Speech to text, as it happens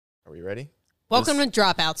Are we ready? Welcome to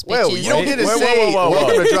Dropouts, bitches. Whoa, you don't get to say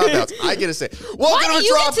welcome to Dropouts. I get to say welcome Why to do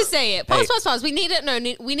you Dropouts. get to say it? Pause. We need it. No,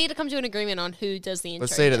 we need to come to an agreement on who does the intro.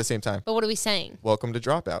 Let's say it at the same time. But what are we saying? Welcome to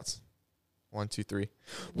Dropouts. 1, 2, 3.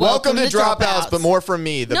 Welcome Welcome to to Dropouts, Dropouts. but more from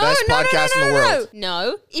me, the best podcast in the world.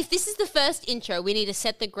 No, if this is the first intro, we need to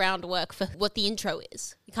set the groundwork for what the intro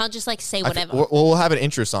is. You can't just say whatever. We'll have an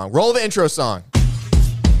intro song. Roll the intro song.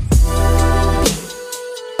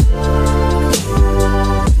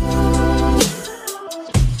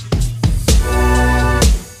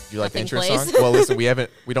 Do you like the Nothing, intro please. song? Well, listen, we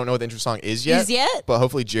don't know what the intro song is yet. Is yet? But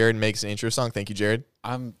hopefully Jared makes an intro song. Thank you, Jared.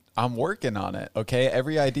 I'm working on it. Okay,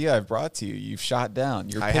 every idea I've brought to you, you've shot down.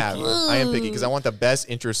 You're I picky. have. I am picky because I want the best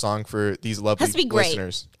intro song for these lovely Has to be great.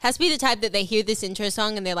 listeners. Has to be the type that they hear this intro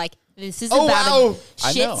song and they're like, "This is Oh, about wow.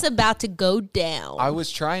 shit's about to go down." I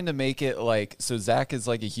was trying to make it so Zach is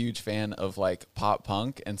like a huge fan of like pop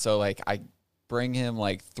punk, and so like I bring him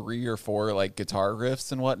like 3 or 4 like guitar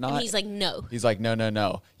riffs and whatnot. and he's like, "No." He's like,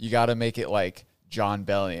 no, you got to make it like John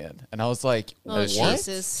Bellion, and I was like, Oh what?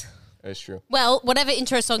 Jesus. That's true. Well, whatever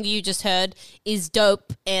intro song you just heard is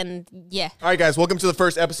dope, and yeah. All right, guys, welcome to the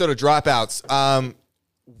first episode of Dropouts.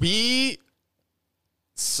 We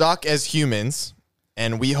suck as humans,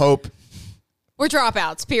 and we hope We're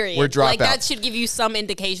dropouts, period. We're Like, that dropouts. should give you some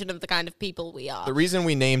indication of the kind of people we are. the reason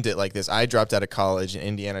we named it like this. I dropped out of college, and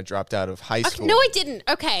Indiana dropped out of high school. No, I didn't.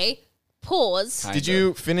 Okay. Pause. Did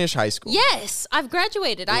you finish high school? Yes, I've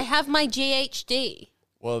graduated. I have my GHD.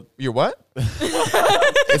 Well, You're what?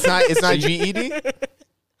 It's not GED.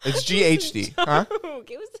 It's GHD. Huh?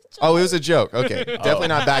 It was a joke. Oh, it was a joke. Okay, definitely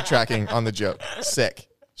not backtracking on the joke. Sick.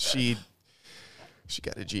 She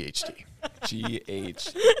got a GHD.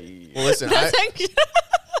 GHD. Well, listen, That's actually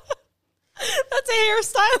that's a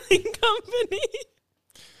hairstyling company.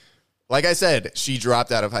 like I said, she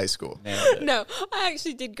dropped out of high school. Nailed it. No, I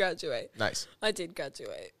actually did graduate. Nice. I did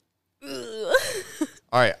graduate.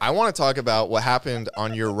 All right, I want to talk about what happened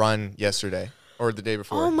on your run yesterday or the day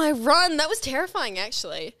before. Oh, my run. That was terrifying,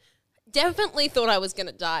 actually. Definitely thought I was going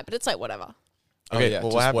to die, but it's like, whatever. Okay, Okay, yeah,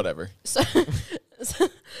 well, what just happened? whatever.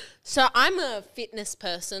 So I'm a fitness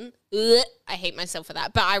person. Ugh, I hate myself for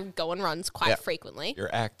that, but I go on runs quite Yeah. frequently.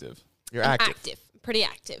 You're active. You're I'm active. pretty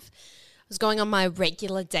active. I was going on my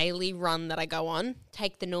regular daily run that I go on,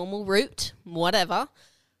 take the normal route, whatever.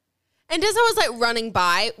 And as I was like running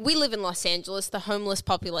by, we live in Los Angeles. The homeless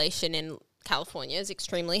population in California is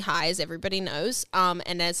extremely high, as everybody knows.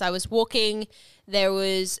 And as I was walking, there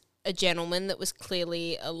was a gentleman that was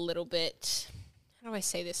clearly a little bit, how do I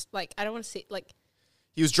say this? Like, I don't want to say, like,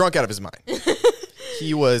 He was drunk out of his mind.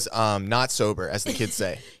 He was not sober, as the kids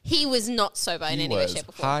say. he was not sober in He any way, was shape,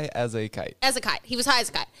 or form. high as a kite. As a kite. He was high as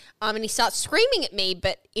a kite. And he starts screaming at me,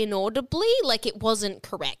 but inaudibly, like it wasn't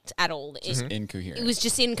correct at all. Incoherent. It was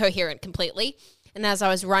just incoherent completely. And as I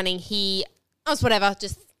was running, I was whatever,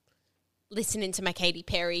 just listening to my Katy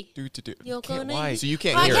Perry. Do. You're Can't gonna- lie. So you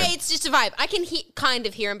can't hear Okay, him. it's just a vibe. I can kind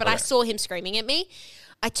of hear him, but I Okay. saw him screaming at me.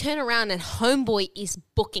 I turn around and homeboy is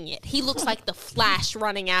booking it. He looks like the Flash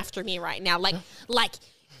running after me right now, like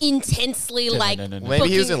intensely, like no. Maybe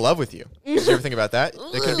he was booking- in love with you. Did you ever think about that?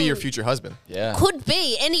 It could be your future husband. Yeah. Could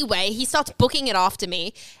be. Anyway, he starts booking it after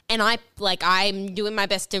me, and I'm doing my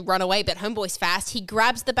best to run away, but homeboy's fast. He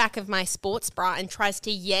grabs the back of my sports bra and tries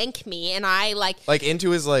to yank me, and I like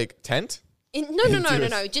Into his tent?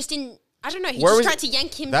 no. Just in, I don't know. He Where just was tried to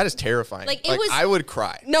yank him. That is terrifying. Like, it was- I would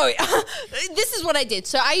cry. No, this is what I did.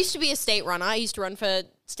 So I used to be a state runner. I used to run for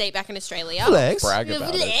state back in Australia. Flex. Brag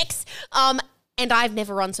about it. Flex. And I've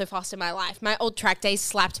never run so fast in my life. My old track days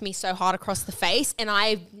slapped me so hard across the face, and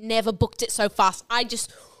I've never booked it so fast. I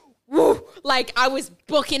just, I was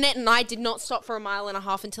booking it, and I did not stop for 1.5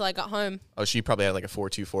 miles until I got home. Oh, she probably had like a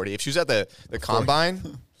 4.240. If she was at the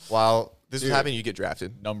combine while this was happening, you get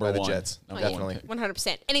drafted Number by the one. Jets. Number Definitely.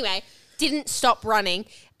 100%. Anyway, didn't stop running.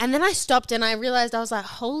 And then I stopped and I realized, I was like,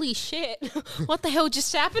 holy shit, what the hell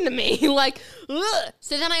just happened to me? Ugh.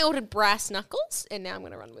 So then I ordered brass knuckles, and now I'm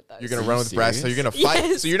going to run with those. You're going to run with brass, so you're going to fight.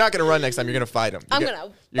 Yes. So you're not going to run next time. You're going to fight him.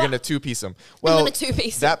 You're going to two-piece him. Well, gonna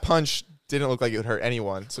two-piece him. that punch didn't look like it would hurt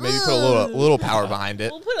anyone, so maybe put a little power behind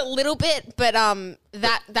it. We'll put a little bit, but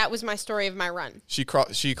that was my story of my run. She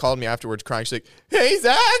called me afterwards crying. She's like, "Hey,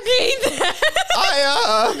 Zach,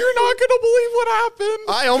 you're not going to believe what happened.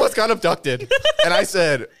 I almost got abducted." And I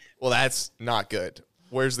said, "Well, that's not good.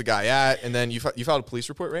 Where's the guy at?" And then you filed a police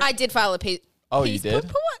report, right? I did file a police you did?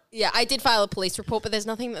 report. Yeah, I did file a police report, but there's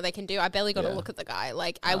nothing that they can do. I barely got to look at the guy.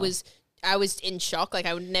 I was I was in shock. Like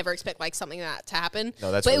I would never expect like something like that to happen.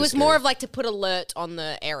 No, that's but really it was scary. more of like to put alert on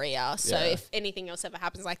the area. So Yeah. if anything else ever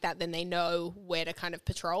happens like that, then they know where to kind of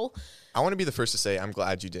patrol. I want to be the first to say I'm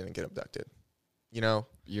glad you didn't get abducted. You know,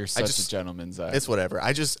 You're such a gentleman, Zach. it's whatever.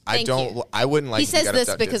 I Thank you. I wouldn't like He if you says got this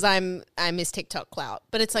abducted. because I'm his TikTok clout,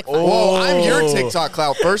 but it's like fine. Whoa, I'm your TikTok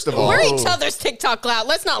clout, first of all. We're each other's TikTok clout.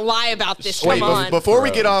 Let's not lie about this. Wait, Come on. before we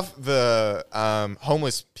Bro. get off the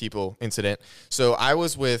homeless people incident, so I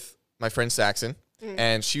was with my friend Saxon,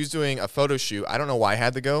 and she was doing a photo shoot. I don't know why I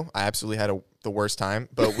had to go. I absolutely had the worst time,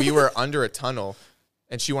 but we were under a tunnel,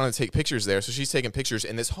 and she wanted to take pictures there, so she's taking pictures,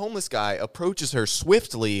 and this homeless guy approaches her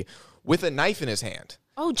swiftly with a knife in his hand.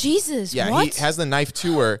 Oh Jesus! Yeah, what? he has the knife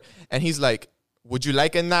to her, and he's like, "Would you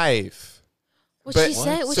like a knife?" What'd she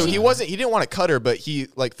say? So he didn't want to cut her, but he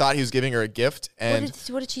like thought he was giving her a gift, and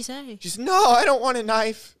What did she say? she said, "No, I don't want a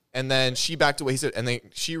knife." And then she backed away. He said, and then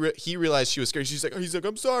he realized she was scared. He's like,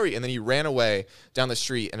 "I'm sorry." And then he ran away down the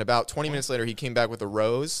street. And about 20 minutes later, he came back with a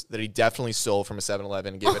rose that he definitely stole from a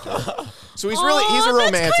 7-Eleven and gave it to her. So he's a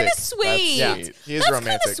romantic. That's kind of sweet. Yeah, he is That's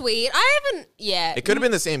romantic. kind of sweet. I haven't. Yeah. It could have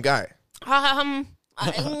been the same guy.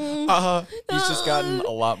 He's just gotten a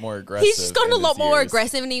lot more aggressive. He's just gotten a in lot his more years.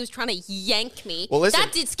 aggressive, and he was trying to yank me. Well, listen.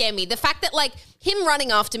 That did scare me. The fact that like him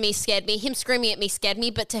running after me scared me. Him screaming at me scared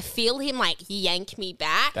me. But to feel him like yank me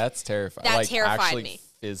back, That's terrifying. that like, terrified actually me.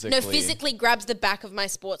 Physically. No, physically grabs the back of my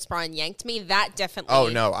sports bra and yanked me. That definitely. Oh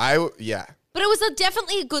no, yeah. But it was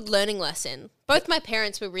definitely a good learning lesson. Both my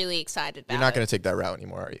parents were really excited about You're not it. going to take that route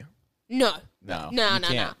anymore, are you? No. No, No. you No.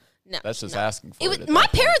 can't. No. That's just no. asking for it. at My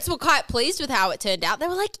that point. parents were quite pleased with how it turned out. They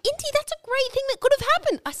were like, Indy, that's a great thing that could have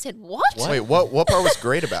happened. I said, what? Wait, what part was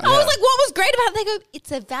great about it? I was like, what was great about it? They go,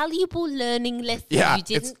 it's a valuable learning lesson. Yeah, You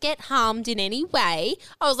didn't get harmed in any way.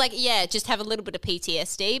 I was like, yeah, just have a little bit of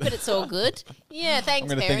PTSD, but it's all good. Yeah, thanks, I'm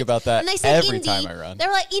gonna think parents. about that And they said, every Indy, time I run. They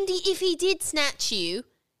were like, Indy, if he did snatch you,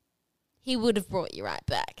 he would have brought you right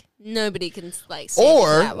back. Nobody can like say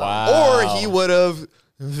that. Wow. or he would have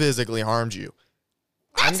physically harmed you.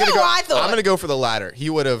 That's gonna how go, I thought. I'm going to go for the latter. He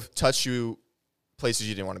would have touched you places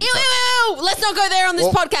you didn't want to be Ew, touched. ew, ew. Let's not go there on this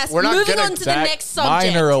Well, podcast. we're not Moving gonna- on to the Zach, next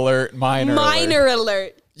subject. Minor alert. Minor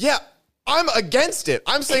alert. Yeah, I'm against it.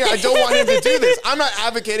 I'm saying I don't want him to do this. I'm not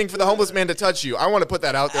advocating for the homeless man to touch you. I want to put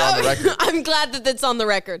that out there on the record. I'm glad that that's on the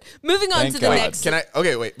record. Moving on Thank to the God. next.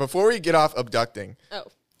 Okay, wait. Before we get off abducting, Oh.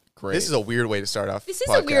 Great. this is a weird way to start off. This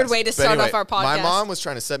is a weird way to But start off our podcast. My mom was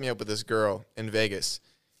trying to set me up with this girl in Vegas,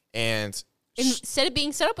 and Instead of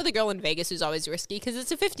being set up with a girl in Vegas who's always risky because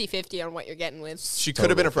it's a 50-50 on what you're getting with. she could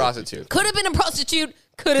have been a prostitute. Could have been a prostitute.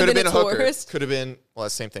 Could Could have have been been a a hooker. tourist. Could have been, well,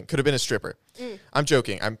 that's the same thing. Could have been a stripper. I'm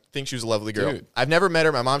joking. I think she was a lovely girl. Dude. I've never met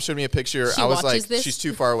her. My mom showed me a picture. She I was like, watches this? she's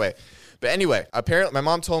too far away. But anyway, apparently, my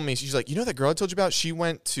mom told me, she's like, you know that girl I told you about? She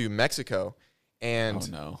went to Mexico, and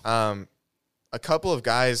a couple of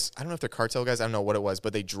guys, I don't know if they're cartel guys, I don't know what it was,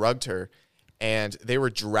 but they drugged her. And they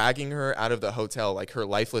were dragging her out of the hotel, like her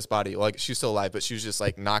lifeless body. Like she was still alive, but she was just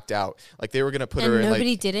like knocked out. Like they were gonna put her And in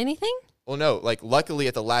nobody like. did anything? Well, no. Like luckily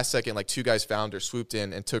at the last second, like 2 guys found her, swooped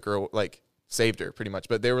in, and took her, like saved her pretty much.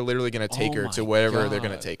 But they were literally gonna take her to my wherever they're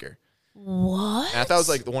gonna God. take her. What? And I thought it was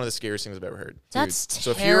like one of the scariest things I've ever heard. That's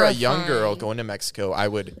So if you're a young girl terrifying. going to Mexico, I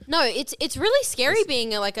would. No, it's really scary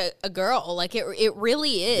being a girl. Like it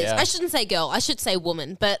really is. Yeah. I shouldn't say girl. I should say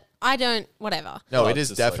woman. But I don't. Whatever. No, Well, it it's is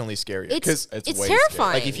just like- definitely scary. It's Because it's way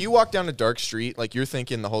terrifying. like if you walk down a dark street, like you're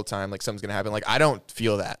thinking the whole time like something's gonna happen. Like I don't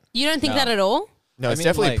feel that. You don't think No. that at all? No, I it's mean,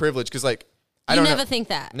 definitely like- a privilege because like I You don't never know. think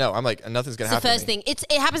that. No, I'm like nothing's gonna It's the happen. first to me. thing.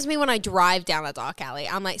 It happens to me when I drive down a dark alley.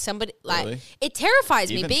 I'm like somebody like Really? it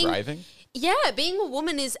terrifies Even me. Being driving? Yeah, being a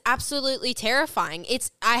woman is absolutely terrifying. It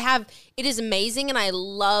is amazing and I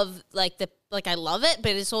love I love it,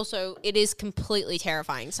 but it is completely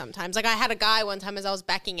terrifying sometimes. Like I had a guy one time as I was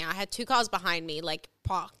backing out, I had 2 cars behind me, like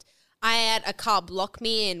parked. I had a car block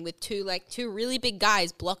me in with two really big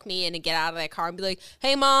guys block me in and get out of their car and be like,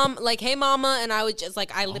 hey mom, like, hey mama. And I would just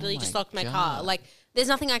like, I literally just my locked my God. car. Like, there's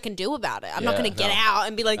nothing I can do about it. I'm not Yeah, going to get no. out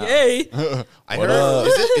and be like, hey. I What heard. up?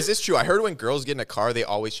 Is this true? I heard when girls get in a car, they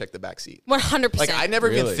always check the back seat. 100%. Like I never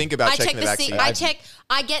even Really? think about I checking check the the back seat. seat.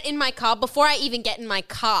 I get in my car. Before I even get in my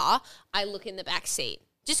car, I look in the back seat.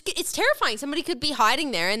 It's terrifying. Somebody could be hiding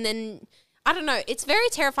there and then, I don't know. It's very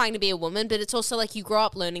terrifying to be a woman, but it's also like you grow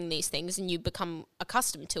up learning these things and you become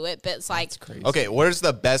accustomed to it. But it's like Crazy. Okay, what is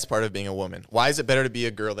the best part of being a woman? Why is it better to be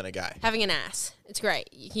a girl than a guy? having an ass. It's great.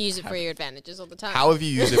 You can use it for your advantages all the time. How have you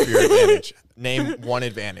used it for your advantage? Name one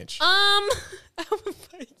advantage.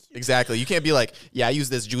 Exactly. You can't be like, yeah, I use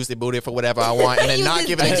this juicy booty for whatever I want, and then Use not this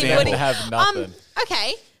give an juicy example. booty. Have nothing.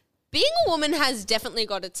 Okay. Being a woman has definitely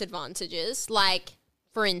got its advantages. Like,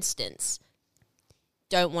 for instance,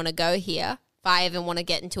 don't want to go here. If I ever want to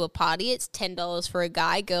get into a party, it's $10 for a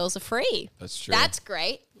guy. Girls are free. That's true. That's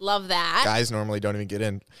great. Love that. Guys normally don't even get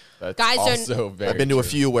in. That's Guys also don't- very I've been to a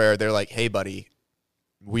true. few where they're like, "Hey, buddy,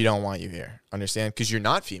 we don't want you here." Understand? Because you're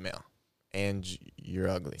not female and you're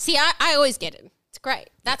ugly. See, I always get it. It's great.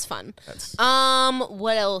 That's fun. That's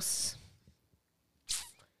What else?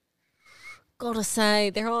 Gotta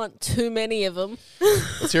say, there aren't too many of them.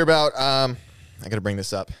 Let's hear about. I got to bring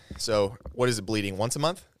this up. So, what is it? Bleeding once a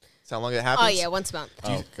month? That's how long it happens. Oh yeah, once a month.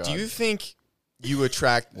 Oh, God. Do you think you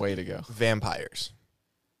attract Way to go. vampires?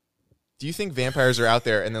 Do you think vampires are out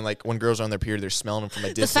there and then like when girls are on their period, they're smelling them from a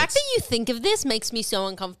The distance? fact that you think of this makes me so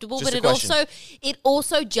uncomfortable, Just but a it question.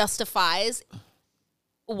 also justifies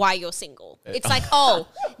why you're single. It's like, oh,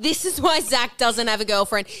 this is why Zach doesn't have a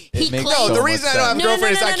girlfriend. He makes claims no, so the much reason I don't have a sense. No, no,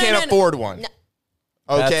 girlfriend is no, I no, can't no, no. afford one. No.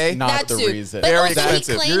 Okay, That's not That the too. reason. But Very also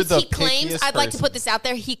expensive. he You're claims, the he claims pickiest I'd like to person. put this out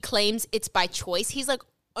there, he claims it's by choice. He's like,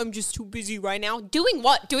 I'm just too busy right now. Doing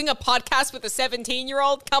what? Doing a podcast with a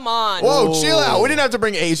 17-year-old? Come on. Whoa, chill out. We didn't have to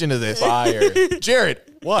bring age into this. Fire. Jared,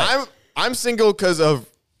 What? I'm single because of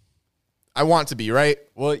I want to be, right?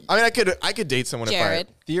 Well, I mean, I could date someone Jared.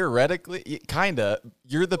 theoretically, kinda,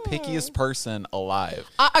 you're the pickiest person alive.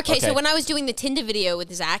 Okay, so when I was doing the Tinder video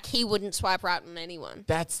with Zach, he wouldn't swipe right on anyone.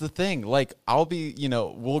 That's the thing. Like, I'll be,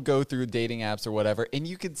 we'll go through dating apps or whatever, and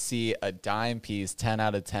you could see a dime piece, 10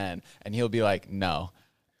 out of 10, and he'll be like, no.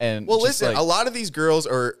 And Well, just listen, like, a lot of these girls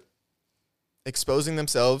are exposing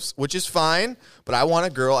themselves, which is fine, but I want a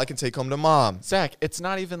girl I can take home to mom. Zach, it's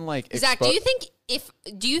not even like Zach, do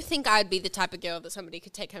you think I'd be the type of girl that somebody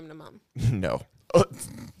could take home to mom? No.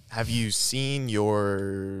 Have you seen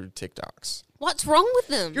your TikToks? What's wrong with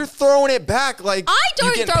them? You're throwing it back like I you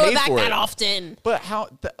don't get throw it paid back for that often. But how?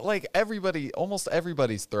 Like almost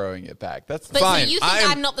everybody's throwing it back. That's But Fine, so you think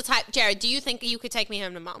I'm- I'm not the type, Jared? Do you think you could take me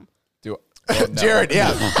home to mom? well, no. Jared, yeah.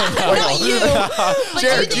 Not you. But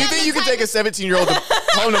Jared, do you I'm think the you can type take a 17-year-old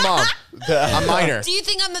home to mom? A minor. Do you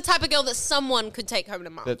think I'm the type of girl that someone could take home to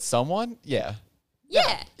mom? That someone, yeah.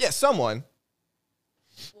 Yeah. Yeah, someone.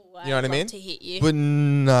 Well, You know what I I'd love mean? To hit you. But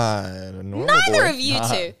not a normal Neither boy. of you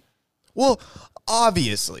two. Well,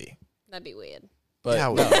 obviously. That'd be weird. But Yeah,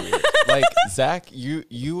 no, well, weird. like Zach,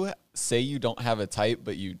 you say you don't have a type,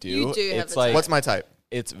 but you do. You do have it's a like type. What's my type?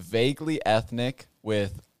 it's vaguely ethnic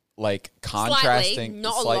with like Slightly, contrasting,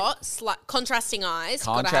 not a lot. Contrasting eyes.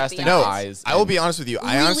 Gotta have the Contrasting No, eyes. I will and- be honest with you.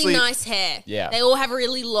 I Really honestly nice hair. Yeah. They all have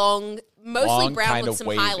really long, mostly Long, brown kind with of some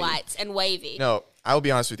wavy. highlights and wavy. No, I will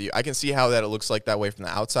be honest with you. I can see how that it looks like that way from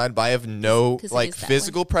the outside, but I have no 'Cause it like is that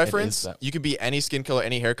physical preference. that- You could be any skin color,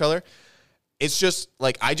 any hair color. It's just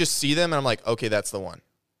like I just see them and I'm like, okay, that's the one.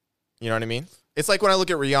 You know what I mean? It's like when I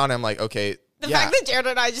look at Rihanna, I'm like, okay, The yeah. fact that Jared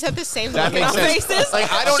and I just have the same That look on our makes sense. faces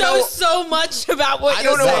Like, I don't shows know- so much about what I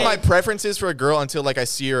you're don't know saying. what my preference is for a girl until like I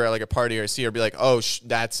see her at like a party or I see her be like, oh,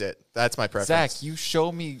 that's it. That's my preference. Zach, you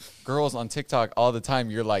show me girls on TikTok all the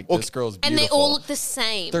time. You're like, this girl's and beautiful. they all look the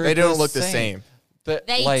same. They're They don't look the same.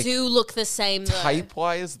 They like, do look the same, though.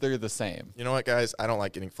 Type-wise, they're the same. You know what, guys? I don't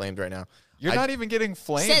like getting flamed right now. You're not even getting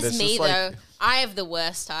flamed. Says It's me, just like, though. I have the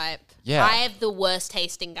worst type. Yeah. I have the worst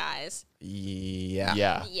tasting guys. Yeah.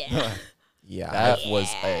 Yeah. Yeah. Yeah. That was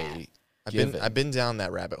a I've been down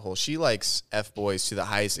that rabbit hole. She likes F boys to the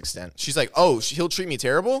highest extent. She's like, oh, he'll treat me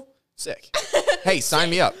terrible? Sick. Hey, sign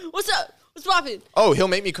me up. What's up? What's poppin'? Oh, he'll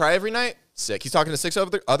make me cry every night? Sick. He's talking to 6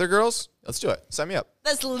 other girls? Let's do it. Sign me up.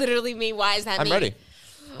 That's literally me. Why is that I'm me? ready.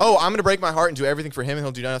 Oh, I'm going to break my heart and do everything for him and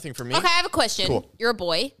he'll do nothing for me? Okay, I have a question. Cool. You're a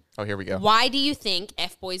boy. Oh, here we go. Why do you think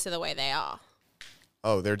F-boys are the way they are?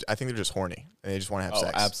 Oh, I think they're just horny and they just want to have Oh,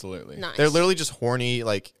 sex. absolutely. Nice. They're literally just horny,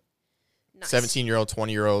 like Nice. 17-year-old,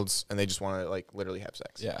 20-year-olds, and they just want to like literally have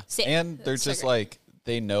sex. Yeah. Sick. And they're That's so just great. like,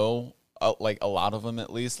 they know, like a lot of them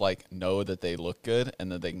at least, like know that they look good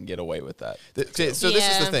and that they can get away with that. Okay, so this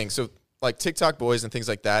is the Yeah. thing. So like TikTok boys and things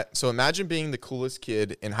like that. So imagine being the coolest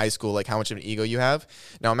kid in high school, like how much of an ego you have.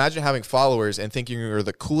 Now imagine having followers and thinking you're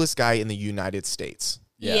the coolest guy in the United States.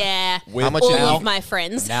 Yeah. With How much All you of need? my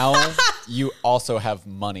friends. Now you also have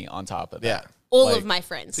money on top of that. Yeah. All like- of my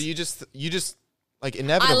friends. So you just like I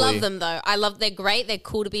inevitably. love them, though. They're great. They're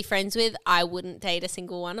cool to be friends with. I wouldn't date a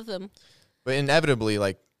single one of them. But inevitably,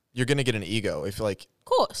 like you're gonna get an ego if like Of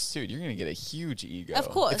course. Dude, you're going to get a huge ego. Of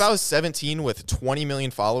course. if I was 17 with 20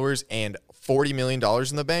 million followers and $40 million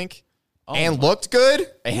in the bank and my- looked good.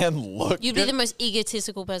 And look. You'd be the most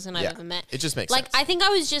egotistical person I've Yeah, ever met. it just makes like, sense. I think I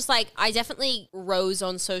was just like, I definitely rose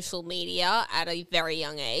on social media at a very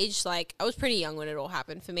young age. Like, I was pretty young when it all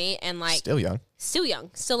happened for me. And like, Still young. still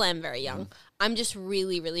young, still am very young. I'm just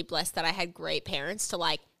really, really blessed that I had great parents to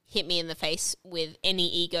like hit me in the face with any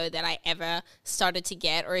ego that I ever started to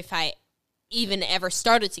get, or if I even ever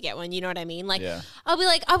started to get one. You know what I mean? Like, I'll be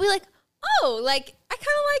like, oh, like, I kind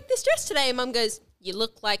of like this dress today. And Mom goes, you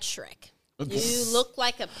look like Shrek. You look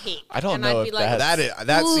like a pig. I don't know if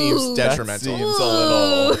that seems detrimental. That seems a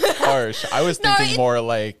little harsh. I was thinking more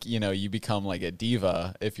like, you know, you become like a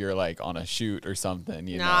diva if you're like on a shoot or something.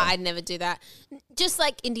 You know? I'd never do that. Just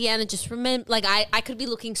like Indiana, just remember, like I could be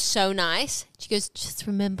looking so nice. She goes, just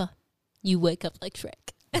remember, you wake up like Shrek.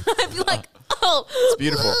 And I'd be like, oh, it's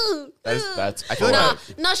beautiful. That's. I feel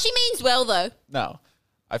like no, she means well though. No.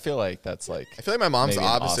 I feel like that's like. I feel like my mom's the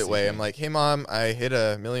opposite way. Thing. I'm like, hey, Mom, I hit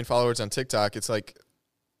 1 million followers on TikTok. It's like,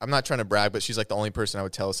 I'm not trying to brag, but she's like the only person I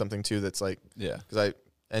would tell something to that's like,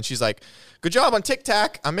 and she's like, good job on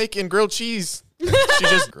TikTok. I'm making grilled cheese. She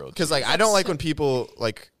just, because like, I don't like when people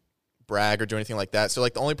like brag or do anything like that. So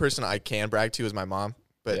like the only person I can brag to is my mom,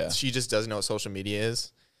 but she just doesn't know what social media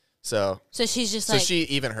is. So she's just like, she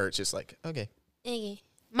even hurts, just like, okay.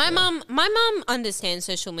 My mom understands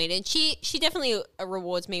social media, and she definitely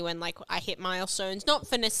rewards me when like I hit milestones, not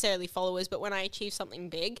for necessarily followers, but when I achieve something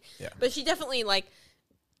big. Yeah. But she definitely like,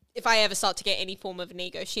 if I ever start to get any form of an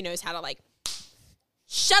ego, she knows how to like,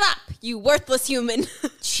 shut up, you worthless human.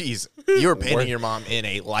 Jeez, you're painting your mom in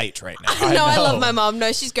a light right now. No, I love my mom.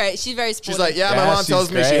 No, she's great. She's very supportive. She's like, yeah, my mom tells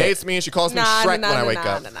me she hates me and she calls me Shrek when I wake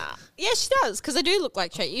up. Yeah, she does, because I do look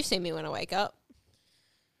like Shrek. You've seen me when I wake up.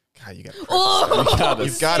 God, you gotta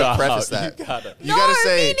you've got to preface that. You gotta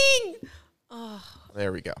say.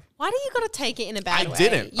 There we go. Why do you got to take it in a bad way? I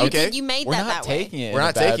didn't. Okay, you made We're that not that way. taking it. We're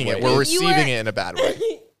not taking it. We're receiving it in a bad way.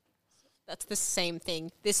 That's the same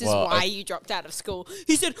thing. This is why you dropped out of school.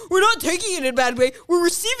 He said, we're not taking it in a bad way. We're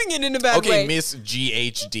receiving it in a bad way. Okay, Miss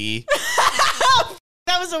GHD.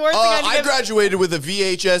 That was the worst thing I graduated with a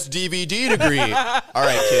VHS DVD degree. All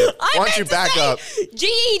right, kid. Why don't you back up?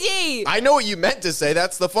 GED. I know what you meant to say.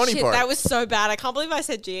 That's the funny part. That was so bad. I can't believe I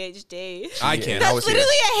said GHD. I can't. That's literally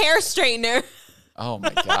a hair straightener. Oh, my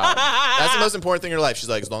God. That's the most important thing in your life. She's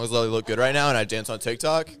like, as long as I look good right now and I dance on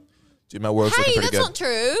TikTok, dude, my world's looking pretty good. Hey, that's not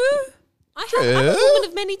true. I'm a woman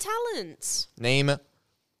of many talents. Name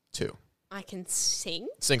 2. I can sing.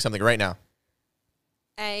 Sing something right now.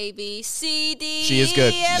 A, B, C, D. She is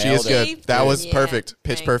good. She is good. That was perfect.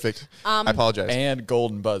 Pitch thanks. perfect. I apologize. And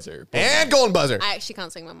golden buzzer. And golden buzzer. I actually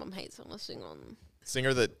can't sing. My mom hates when I sing on.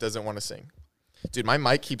 Singer that doesn't want to sing. Dude, my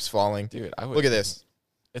mic keeps falling. Dude, look at this.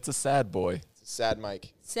 It's a sad boy. It's a sad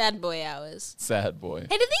mic. Sad boy hours. Sad boy.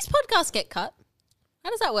 Hey, did these podcasts get cut? How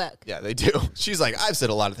does that work? Yeah, they do. She's like, I've said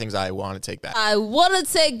a lot of things I want to take back. I want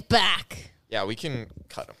to take back. Yeah, we can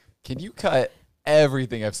cut them. Can you cut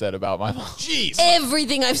everything I've said about my mom? Jeez.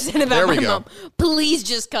 Everything I've said about my mom. Please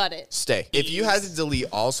just cut it. Stay. If you had to delete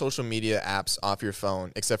all social media apps off your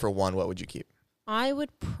phone except for one, what would you keep? I would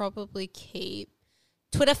probably keep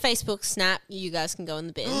Twitter, Facebook, Snap. You guys can go in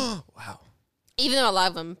the bin. Wow. Even though I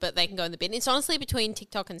love them, but they can go in the bin. It's honestly between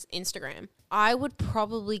TikTok and Instagram. I would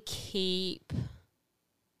probably keep...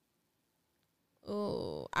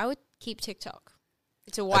 Oh, I would keep TikTok.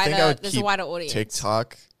 It's a wider. There's a wider audience.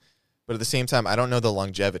 TikTok, but at the same time, I don't know the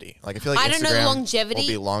longevity. Like I feel like Instagram don't know the longevity. will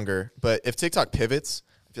be longer. But if TikTok pivots,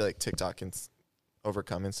 I feel like TikTok can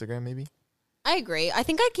overcome Instagram. Maybe. I agree. I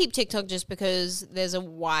think I'd keep TikTok just because there's a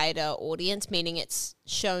wider audience, meaning it's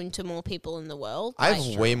shown to more people in the world. I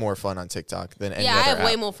have way more fun on TikTok than any other I have app.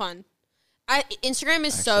 way more fun. Instagram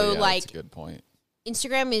is that's a good point.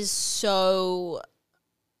 Instagram is so.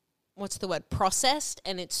 What's the word? Processed,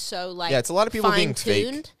 and it's so like it's a lot of people being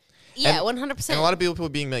fake. Yeah, 100%. And a lot of people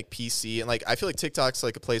being like PC, and like I feel like TikTok's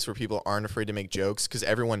like a place where people aren't afraid to make jokes because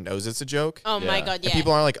everyone knows it's a joke. Oh my god, yeah. And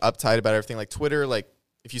people aren't like uptight about everything. Like Twitter, like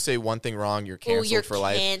if you say one thing wrong, you're canceled for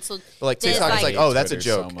life. But like TikTok is like, oh, that's a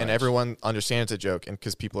joke, and everyone understands it's a joke, and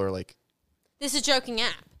because people are like, this is a joking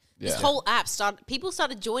app. This whole app people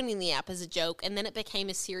started joining the app as a joke, and then it became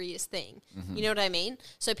a serious thing. Mm-hmm. You know what I mean?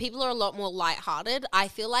 So people are a lot more lighthearted, I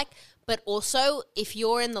feel like. But also, if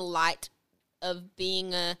you're in the light of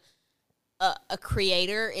being a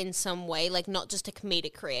creator in some way, like not just a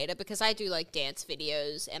comedic creator, because I do like dance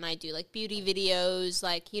videos and I do like beauty videos,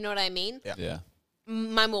 like, you know what I mean? Yeah.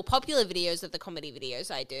 My more popular videos are the comedy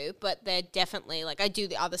videos I do, but they're definitely, like, I do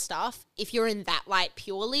the other stuff. If you're in that light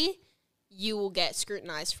purely, you will get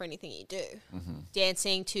scrutinized for anything you do. Mm-hmm.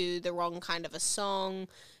 Dancing to the wrong kind of a song,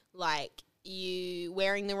 like you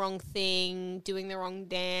wearing the wrong thing, doing the wrong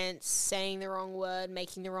dance, saying the wrong word,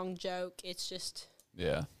 making the wrong joke. It's just...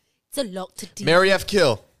 Yeah. It's a lot to do. Mary F.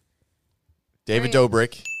 Kill. David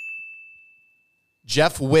Dobrik.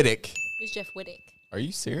 Jeff Wittick. Who's Jeff Wittick? Are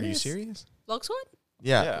you serious? Are you serious? Log Squad?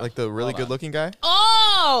 Yeah, like the really good-looking guy.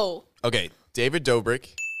 Oh! Okay, David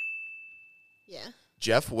Dobrik. Yeah.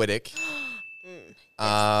 Jeff Wittick.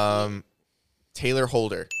 Taylor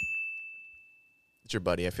Holder. It's your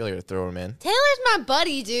buddy. I feel like you're to throw him in. Taylor's my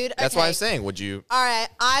buddy, dude. That's why I'm saying, would you? All right,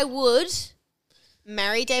 I would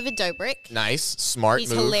marry David Dobrik. Nice, smart He's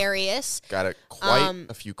move. hilarious. Got quite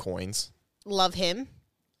a few coins. Love him.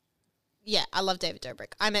 Yeah, I love David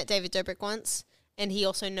Dobrik. I met David Dobrik once, and he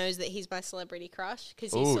also knows that he's my celebrity crush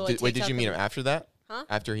because he saw. Wait, did you meet him after that? Huh?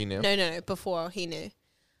 After he knew? No, before he knew.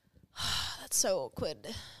 That's so awkward.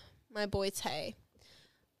 My boy Tay.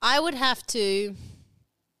 I would have to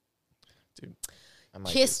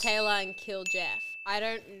kiss Taylor and kill Jeff. I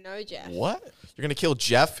don't know Jeff. What? You're gonna kill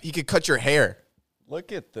Jeff? He could cut your hair.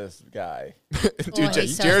 Look at this guy. Dude,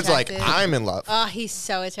 he's so Jared's attractive. like, I'm in love. Oh, he's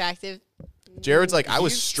so attractive. Jared's like, I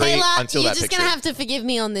was straight Taylor, until you're that just picture. gonna have to forgive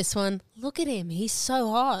me on this one. Look at him. He's so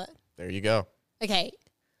hot. There you go. Okay.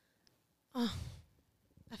 Oh,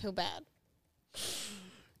 I feel bad.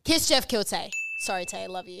 Kiss Jeff, kill Tay. Sorry, Tay.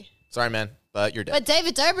 Love you. Sorry, man, but you're dead. But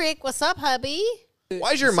David Dobrik, what's up, hubby?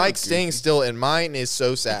 Why is your mic staying still and mine is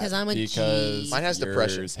so sad? Because I'm a Because G. Mine has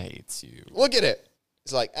depression. yours hates you. Look at it.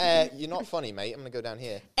 It's like, you're not funny, mate. I'm gonna go down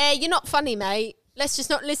here. Hey, you're not funny, mate. Let's just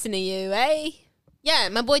not listen to you, eh? Yeah,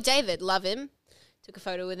 my boy David, love him. Took a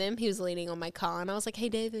photo with him. He was leaning on my car, and I was like, "Hey,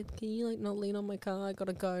 David, can you like not lean on my car? I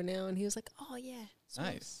gotta go now." And he was like, "Oh yeah,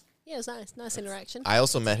 Nice. yeah, it was nice, nice interaction." I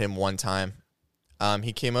also met him one time.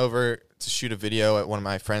 He came over to shoot a video at one of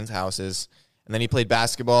my friends' houses, and then he played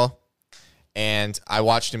basketball. And I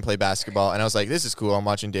watched him play basketball, and I was like, "This is cool." I'm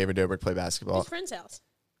watching David Dobrik play basketball. His friend's house.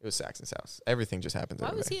 It was Saxon's house. Everything just happens.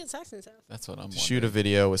 Why was he at Saxon's house? That's what I'm to shoot a wondering.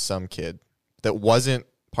 video with some kid that wasn't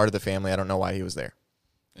part of the family. I don't know why he was there,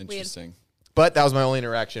 Interesting. but that was my only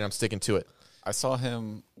interaction. I'm sticking to it. I saw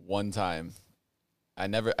him one time. I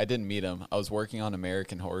didn't meet him. I was working on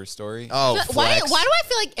American Horror Story. Oh, Why flex. do I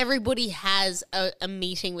feel like everybody has a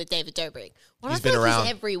meeting with David Dobrik? Why do He's I feel been like around.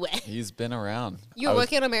 He's everywhere. He's been around. You were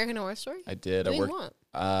working on American Horror Story? I did. Doing I worked. what?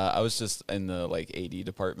 I was just in the AD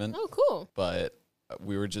department. Oh, cool. But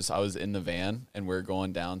I was in the van and we were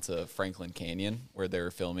going down to Franklin Canyon where they were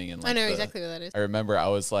filming. And I know exactly what that is. I remember I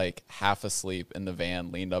was like half asleep in the van,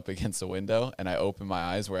 leaned up against the window, and I opened my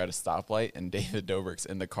eyes. We're at a stoplight, and David Dobrik's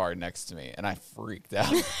in the car next to me, and I freaked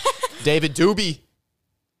out. David Doobie,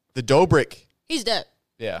 the Dobrik. He's dope.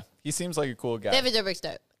 Yeah, he seems like a cool guy. David Dobrik's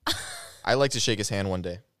dope. I'd like to shake his hand one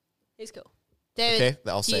day. He's cool. David, Okay,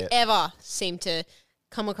 I'll do say you it. ever seem to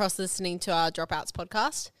come across listening to our Dropouts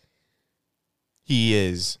podcast? He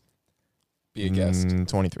is Be a guest. 23.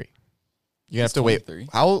 You're gonna have He's to wait. 23?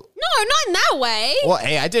 How? No, not in that way. Well,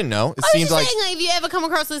 hey, I didn't know. It I was seems just like saying, like, if you ever come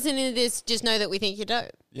across listening to this, just know that we think you're dope.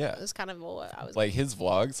 Yeah, That's kind of all I was like his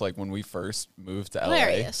vlogs, like when we first moved to LA,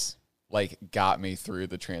 hilarious. like got me through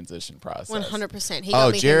the transition process. 100%. He got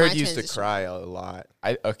me through Jared my used to transition. cry a lot.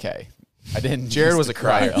 I didn't. Jared used was to a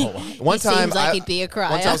crier. cry a lot. One He time, seems like he'd be a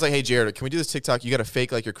crier. One time I was like, "Hey, Jared, can we do this TikTok? You got to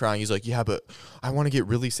fake like you're crying." He's like, "Yeah, but I want to get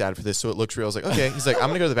really sad for this, so it looks real." I was like, "Okay." He's like, "I'm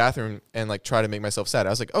gonna go to the bathroom and like try to make myself sad."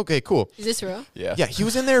 I was like, "Okay, cool." Is this real? Yeah. Yeah, he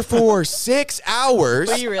was in there for 6 hours.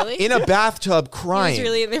 Were you really? in a bathtub He crying? was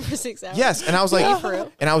really in there for 6 hours. Yes, and I was like, For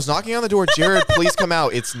real? and I was knocking on the door. Jared, please come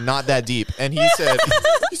out. It's not that deep. And he said,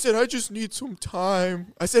 I just need some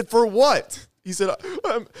time. I said, for what? He said,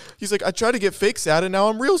 he's like, I tried to get fake sad, and now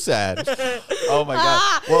I'm real sad. Oh my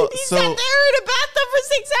god. Well, he so sat there in a bathtub for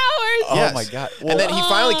 6 hours. Oh Yes. my god. And then he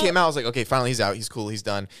finally came out. I was like, okay, finally he's out. He's cool. He's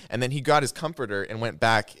done. And then he got his comforter and went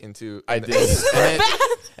back into. I did.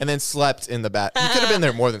 And then slept in the bath. He could have been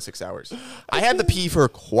there more than 6 hours. I had to pee for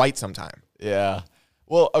quite some time. Yeah.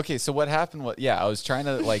 Well, okay, so what happened was, I was trying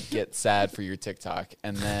to like get sad for your TikTok,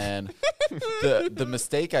 and then the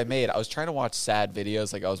mistake I made, I was trying to watch sad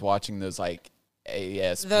videos, like I was watching those like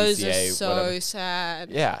ASPCA, Those are so whatever. sad.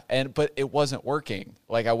 Yeah, but it wasn't working.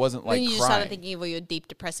 Like I wasn't like Then you just crying. started thinking of all your deep,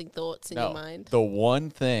 depressing thoughts in your mind. The one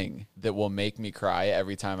thing that will make me cry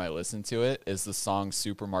every time I listen to it is the song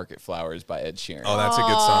 "Supermarket Flowers" by Ed Sheeran. Oh, that's a good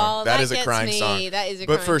Oh, song. That that is a gets crying me. song. That is a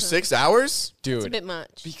But crying for song. 6 hours? Dude, It's a bit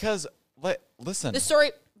much. because listen, The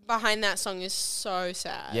story behind that song is so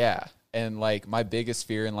sad. yeah, and like my biggest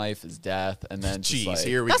fear in life is death, and then just Jeez, like,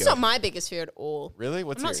 here we That's go. not my biggest fear at all. really,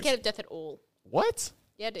 what's I'm not yours? scared of death at all. What?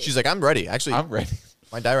 Yeah, dude. She's like, I'm ready. Actually, I'm ready.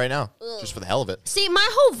 might die right now. Just for the hell of it. See, my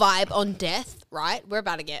whole vibe on death, right? We're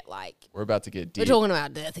about to get like, We're about to get deep. we're talking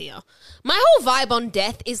about death here. My whole vibe on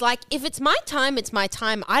death is like, if it's my time, it's my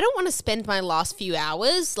time. I don't want to spend my last few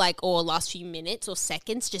hours, like, or last few minutes or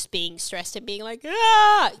seconds just being stressed and being like,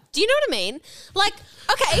 ah. Do you know what I mean? Like,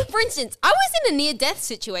 okay, for instance, I was in a near-death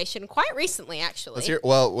situation quite recently, actually. Let's hear.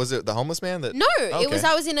 Well, was it the homeless man that? No, Okay. it was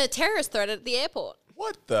I was in a terrorist threat at the airport.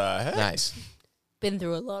 What the heck? Nice. Been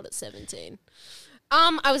through a lot at 17.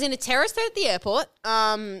 I was in a terrorist threat at the airport.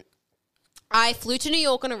 I flew to New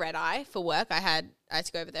York on a red eye for work. I had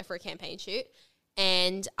to go over there for a campaign shoot,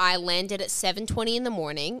 and I landed at 7:20 in the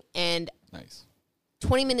morning. And Nice.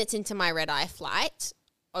 20 minutes into my red eye flight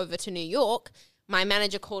over to New York, my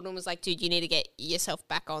manager called and was like, dude, you need to get yourself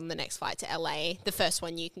back on the next flight to LA, the first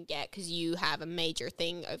one you can get, because you have a major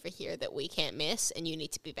thing over here that we can't miss, and you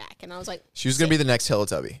need to be back. And I was like, She was going to be the next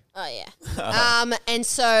Teletubby. oh, yeah. And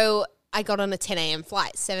so I got on a 10 a.m.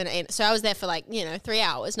 flight, 7 a.m. So I was there for 3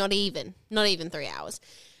 hours, not even 3 hours.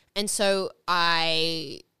 And so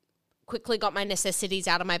I quickly got my necessities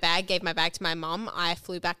out of my bag, gave my bag to my mom. I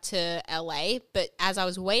flew back to LA. But as I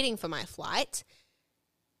was waiting for my flight,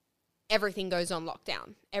 everything goes on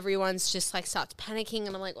lockdown. Everyone's just starts panicking,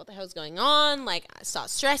 and I'm like, what the hell's going on? I start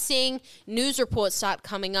stressing. News reports start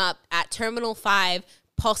coming up at Terminal 5,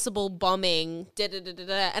 possible bombing,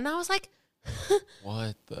 and I was like,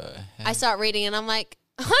 What the heck? I start reading, and I'm like,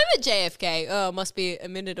 I'm at JFK. Oh, must be a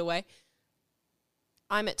minute away.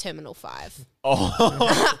 I'm at Terminal 5.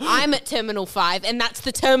 Oh. I'm at Terminal 5, and that's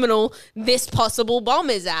the terminal this possible bomb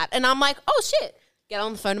is at. And I'm like, oh, shit. Get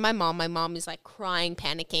on the phone to my mom. My mom is crying,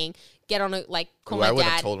 panicking. Get on a, call my dad. I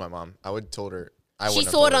wouldn't have told my mom. I would have told her. She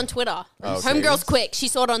saw it on Twitter. Oh, Homegirl's quick. She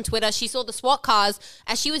saw it on Twitter. She saw the SWAT cars.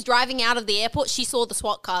 As she was driving out of the airport, she saw the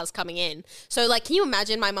SWAT cars coming in. So, can you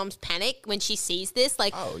imagine my mom's panic when she sees this?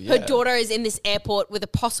 Oh, yeah. Her daughter is in this airport with a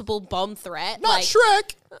possible bomb threat. Not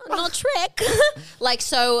Shrek. Not Shrek.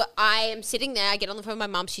 So I am sitting there. I get on the phone with my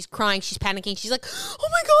mom. She's crying. She's panicking. She's like, oh,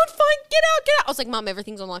 my God, fine. Get out, get out. I was like, Mom,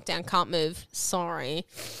 everything's on lockdown. Can't move. Sorry.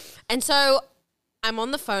 And so I'm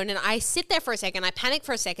on the phone, and I sit there for a second. I panic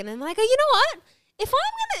for a second, and I go, you know what?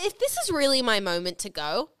 If this is really my moment to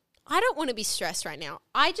go, I don't want to be stressed right now.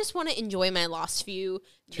 I just want to enjoy my last few.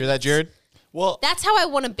 Hear that, Jared? Well, that's how I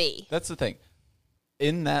want to be. That's the thing.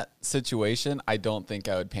 In that situation, I don't think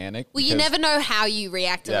I would panic. Well, you never know how you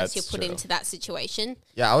react unless you're put true. into that situation.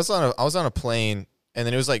 Yeah, I was on a plane, and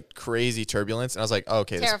then it was crazy turbulence, and I was like, oh,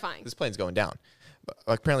 okay, terrifying. This plane's going down. But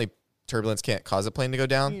apparently, turbulence can't cause a plane to go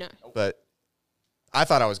down. No. But I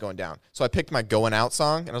thought I was going down, so I picked my "Going Out"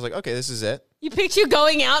 song, and I was like, okay, this is it. You picked your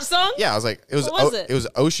Going Out song? Yeah, I was like, What was it? It was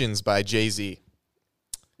Oceans by Jay-Z.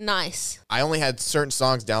 Nice. I only had certain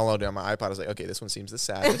songs downloaded on my iPod. I was like, okay, this one seems the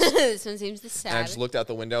saddest. This one seems the And I saddest. just looked out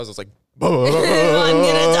the window. I was like, I'm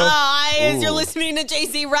gonna die as you're Ooh. listening to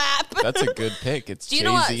Jay-Z rap. That's a good pick. It's Do you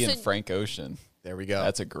know what? Jay-Z and So- Frank Ocean. there we go.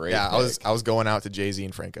 That's a great Yeah, pick. I was going out to Jay-Z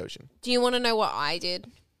and Frank Ocean. Do you want to know what I did?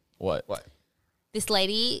 What? This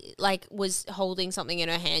lady was holding something in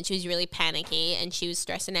her hand. She was really panicky and she was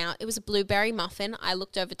stressing out. It was a blueberry muffin. I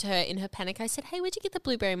looked over to her in her panic. I said, hey, where'd you get the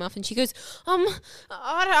blueberry muffin? She goes,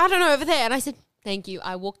 I don't know, over there. And I said, thank you.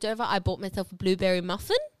 I walked over. I bought myself a blueberry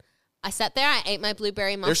muffin. I sat there. I ate my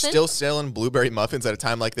blueberry muffin. They're still selling blueberry muffins at a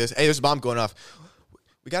time like this. Hey, there's a bomb going off.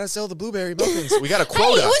 We got to sell the blueberry muffins. We got a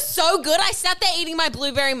quota. Hey, it was so good. I sat there eating my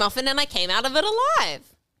blueberry muffin and I came out of it alive.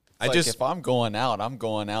 If I'm going out, I'm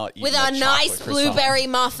going out eating With a nice chocolate blueberry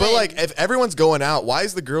muffin. But if everyone's going out, why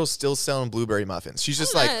is the girl still selling blueberry muffins? She's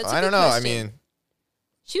just I don't know. It's a I don't good know. question. I mean,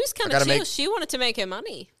 She was kind I of gotta chill. make- She wanted to make her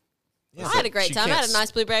money. yeah, I had a great she time. I can't had a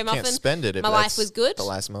nice blueberry muffin. Can't spend it if My life that's was good. The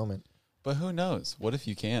last moment. But who knows? What if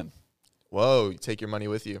you can? Whoa, you take your money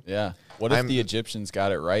with you. Yeah. What if I'm- the Egyptians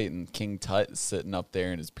got it right and King Tut is sitting up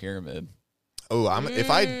there in his pyramid? Oh, if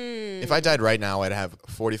I died right now, I'd have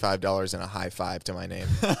 $45 and a high five to my name.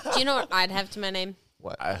 Do you know what I'd have to my name?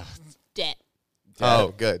 What? Debt.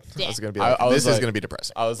 Oh, good. Yeah. I was gonna be I was this is like- gonna be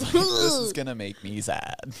depressing. I was like, this is going to make me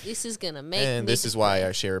sad. This is going to make And me this is why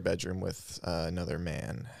I share a bedroom with another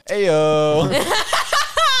man. Ayo.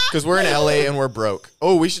 Because we're in LA and we're broke.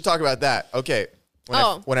 Oh, we should talk about that. Okay.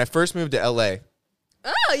 When I first moved to LA,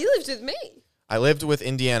 Oh, you lived with me. I lived with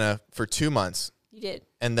Indiana for 2 months. You did.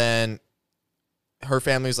 And then her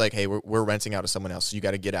family was like, hey, we're renting out to someone else. So you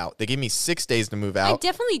got to get out. They gave me 6 days to move I out.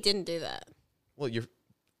 definitely didn't do that. Well,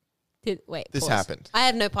 Wait. This pause. happened. I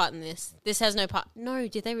have no part in this. This has no part. No,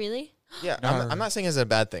 did they really? yeah, No. I'm not saying it's a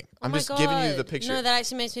bad thing. I'm Oh my just giving you God. the picture. No, that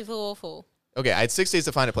actually makes me feel awful. Okay, I had 6 days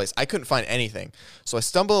to find a place. I couldn't find anything. So I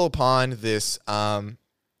stumbled upon this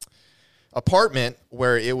apartment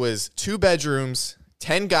where it was 2 bedrooms,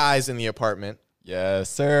 10 guys in the apartment. Yes,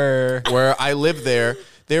 sir. Where I lived there,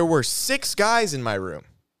 there were 6 guys in my room.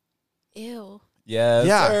 Ew. Yes,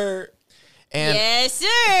 Yeah. sir. And Yes,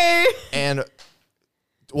 sir. and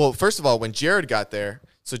well, first of all, when Jared got there,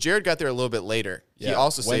 so Jared got there a little bit later. He Yeah.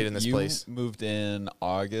 also When stayed in this you place. moved in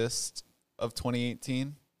August of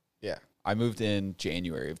 2018. Yeah. I moved in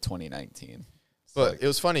January of 2019. But it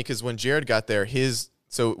was funny because when Jared got there,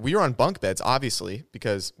 so we were on bunk beds, obviously,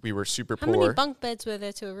 because we were super How poor. many bunk beds were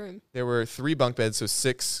there to a room? There were 3 bunk beds, so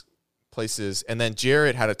 6 places, and then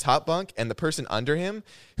Jared had a top bunk, and the person under him,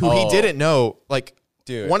 who he didn't know, like,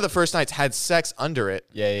 dude, one of the first nights had sex under it.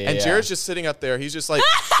 And Jared's just sitting up there. He's just like,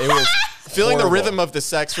 it was feeling the rhythm of the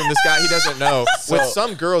sex from this guy he doesn't know with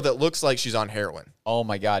some girl that looks like she's on heroin. Oh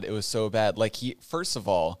my God, it was so bad. Like, he, first of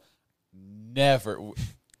all, never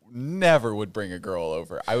would bring a girl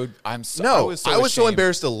over. I was so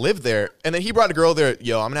embarrassed to live there. And then he brought a girl there.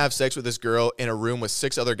 Yo, I'm gonna have sex with this girl in a room with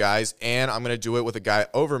 6 other guys, and I'm gonna do it with a guy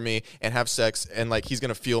over me and have sex, and like he's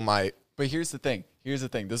gonna feel my. But here's the thing.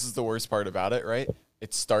 This is the worst part about it, right?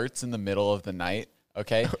 It starts in the middle of the night.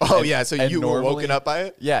 Okay. Oh, yeah. So you were woken up by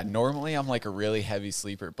it? Yeah. Normally I'm like a really heavy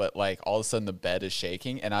sleeper, but like all of a sudden the bed is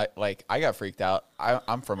shaking, and I got freaked out.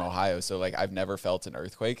 I'm from Ohio, so like I've never felt an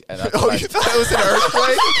earthquake. And you thought it was an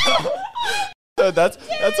earthquake? So that's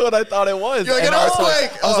what I thought it was. You're like, an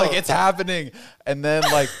earthquake. I was like, it's happening. And then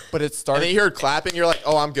like, but it started. And then you heard clapping. You're like,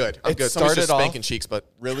 oh, I'm good. I'm good. Someone's just spanking cheeks, but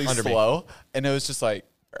really under slow. Me. And it was just like,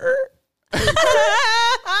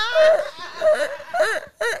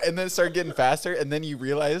 and then it started getting faster, and then you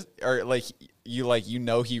realize, or like you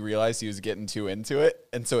know he realized he was getting too into it,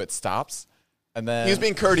 and so it stops, and then he was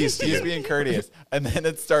being courteous. And then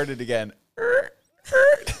it started again.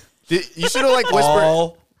 You should have like whispered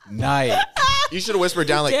all night. You should have whispered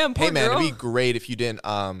down like, damn, hey man, girl. it'd be great if you didn't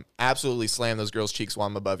absolutely slam those girls' cheeks while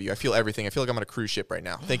I'm above you. I feel everything. I feel like I'm on a cruise ship right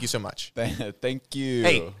now. Thank you so much. Thank you.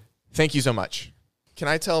 Hey, thank you so much. Can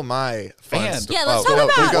I tell my fun story? Yeah, let's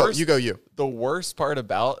talk about You go. The worst part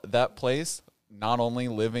about that place, not only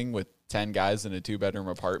living with 10 guys in a 2-bedroom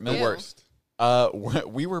apartment. The worst.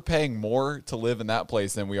 We were paying more to live in that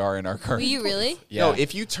place than we are in our current. Were you really? Yeah. No,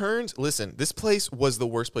 if you turned, listen, this place was the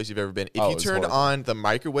worst place you've ever been. If you turned on the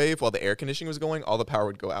microwave while the air conditioning was going, all the power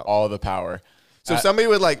would go out. All the power. So somebody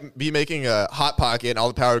would like be making a hot pocket and all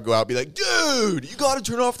the power would go out, be like, dude, you got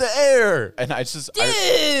to turn off the air. And I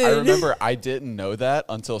remember I didn't know that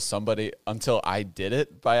until I did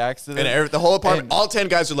it by accident. And the whole apartment, all 10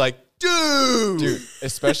 guys were like, dude,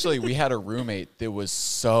 especially we had a roommate that was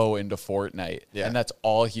so into Fortnite, and that's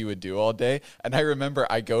all he would do all day. And I remember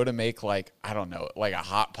I go to make like, I don't know, like a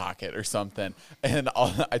hot pocket or something, and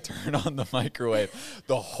I turn on the microwave,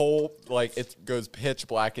 the whole, like, it goes pitch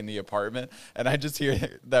black in the apartment, and I just hear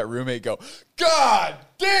that roommate go, God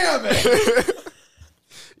damn it.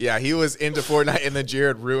 Yeah, he was into Fortnite, and then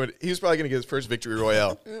Jared ruined. He was probably going to get his first victory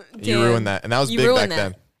royale. You ruined that, and that was big back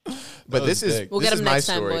then. But this is we'll get him my next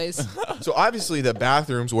time, story. boys. So obviously the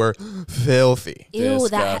bathrooms were filthy. Ew,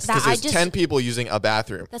 that because there's 10 people using a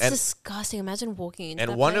bathroom. That's disgusting. Imagine walking into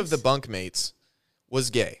and that one place. of the bunkmates was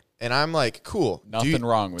gay. And I'm like, cool. Nothing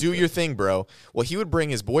wrong with it. Do your thing, bro. Well, he would bring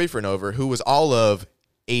his boyfriend over who was all of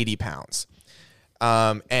 80 pounds.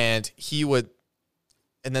 And he would,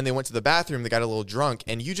 and then they went to the bathroom. They got a little drunk,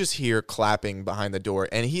 and you just hear clapping behind the door.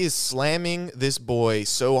 And he is slamming this boy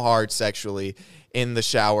so hard sexually in the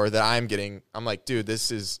shower that I'm like, dude,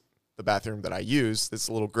 this is the bathroom that I use. It's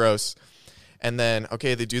a little gross. And then,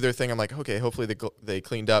 okay, they do their thing. I'm like, okay, hopefully they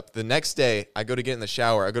cleaned up. The next day, I go to get in the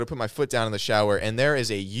shower. I go to put my foot down in the shower, and there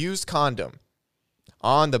is a used condom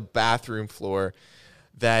on the bathroom floor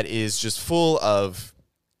that is just full of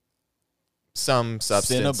some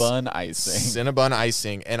substance. Cinnabon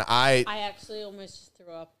icing. And I actually almost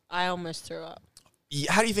threw up.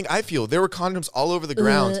 How do you think I feel? There were condoms all over the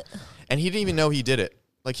ground, and he didn't even know he did it.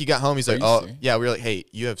 Like, he got home, he's like, oh, yeah. We were like, hey,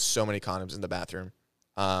 you have so many condoms in the bathroom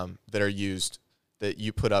that are used that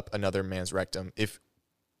you put up another man's rectum. If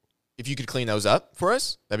you could clean those up for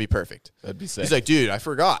us, that'd be perfect. That'd be sick. He's like, dude, I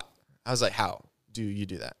forgot. I was like, how do you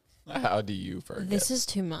do that? How do you forget? This is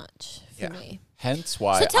too much for me. Hence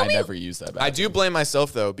why I never use that bathroom. I do blame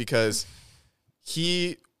myself, though, because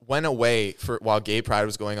he went away while Gay Pride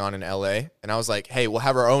was going on in LA, and I was like, hey, we'll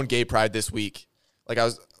have our own Gay Pride this week. Like, I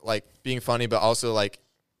was like being funny, but also like,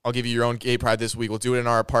 I'll give you your own Gay Pride this week. We'll do it in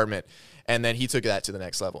our apartment. And then he took that to the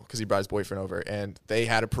next level because he brought his boyfriend over, and they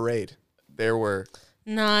had a parade. There were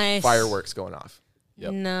fireworks going off.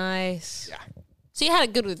 Yep. Nice. Yeah. So you had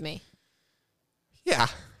it good with me. Yeah.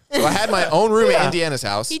 So I had my own room at Indiana's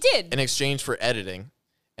house. He did. In exchange for editing.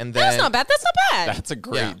 And then that's not bad. That's a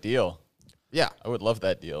great deal. Yeah. I would love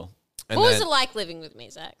that deal. And what was it like living with me,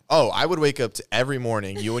 Zach? Oh, I would wake up to every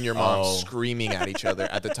morning, you and your mom screaming at each other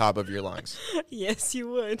at the top of your lungs. Yes, you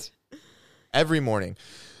would. Every morning.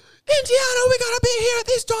 Indiana, we gotta be here at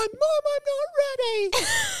this time. Mom, I'm not ready.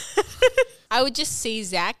 I would just see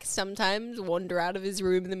Zach sometimes wander out of his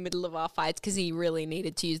room in the middle of our fights because he really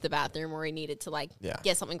needed to use the bathroom or he needed to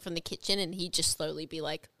get something from the kitchen, and he'd just slowly be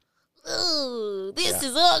like, oh, this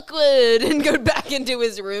is awkward, and go back into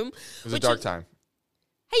his room. It was a dark time.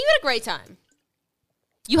 Hey, you had a great time.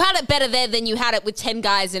 You had it better there than you had it with 10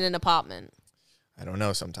 guys in an apartment. I don't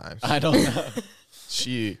know sometimes. I don't know.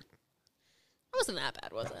 It wasn't that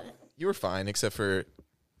bad, was it? You were fine, except for a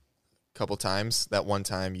couple times. That one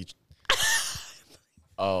time you...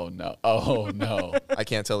 Oh, no. I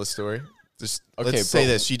can't tell the story. Just Okay, let's say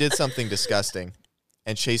this. She did something disgusting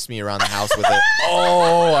and chased me around the house with it.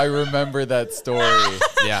 Oh, I remember that story.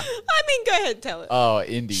 Yeah. I mean, go ahead, tell it. Oh,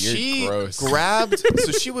 Indy, you're She gross. grabbed...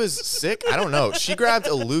 So she was sick? I don't know. She grabbed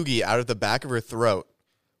a loogie out of the back of her throat,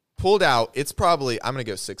 pulled out. It's probably, I'm going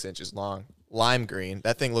to go 6 inches long. Lime green.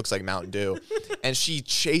 That thing looks like Mountain Dew. And she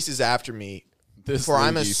chases after me for,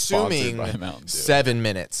 I'm assuming, 7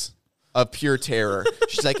 minutes of pure terror.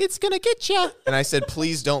 She's like, it's going to get you. And I said,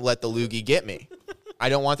 please don't let the loogie get me. I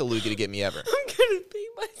don't want the loogie to get me ever. I'm going to pee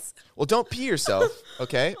myself. Well, don't pee yourself,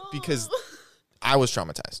 okay? Because I was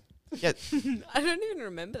traumatized. Yeah. I don't even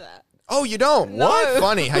remember that. Oh, you don't? No. What?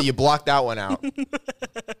 Funny how you blocked that one out.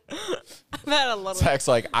 I've had a lot of... Zach's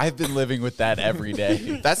like, I've been living with that every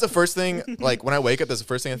day. That's the first thing, like, when I wake up, that's the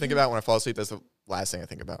first thing I think about. When I fall asleep, that's the last thing I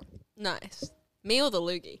think about. Nice. Me or the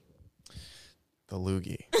loogie? The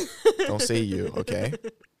loogie. Don't say you, okay?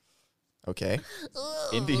 Okay?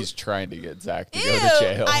 Indy's trying to get Zach to Ew, go to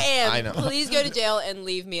jail. I am. I know. Please go to jail and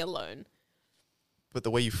leave me alone. But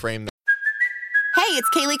the way you frame that. Hey, it's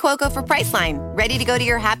Kaylee Cuoco for Priceline. Ready to go to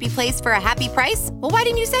your happy place for a happy price? Well, why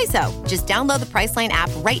didn't you say so? Just download the Priceline app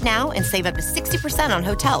right now and save up to 60% on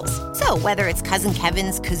hotels. So whether it's Cousin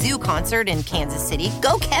Kevin's Kazoo Concert in Kansas City,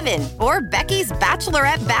 go Kevin, or Becky's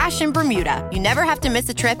Bachelorette Bash in Bermuda, you never have to miss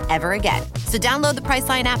a trip ever again. So download the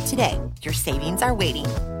Priceline app today. Your savings are waiting.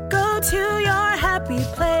 Go to your happy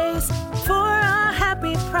place for a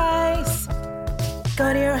happy price.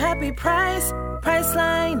 Go to your happy price,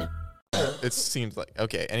 Priceline. It seems like.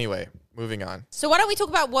 Okay, anyway, moving on. So why don't we talk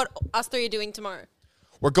about what us three are doing tomorrow?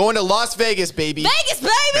 We're going to Las Vegas, baby. Vegas,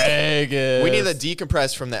 baby! Vegas. We need to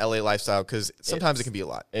decompress from the LA lifestyle because sometimes it can be a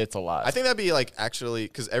lot. It's a lot. I think that'd be like actually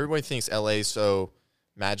because everybody thinks LA is so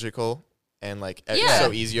magical and like Yeah.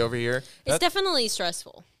 so easy over here. It's definitely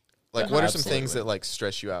stressful. Like, Yeah, what are some things absolutely. that like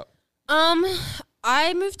stress you out?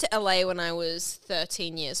 I moved to LA when I was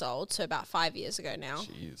 13 years old, so about 5 years ago now.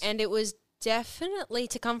 Jeez. And it was definitely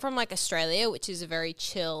to come from like Australia, which is a very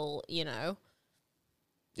chill,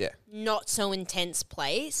 Yeah. not so intense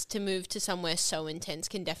place, to move to somewhere so intense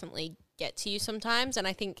can definitely get to you sometimes. And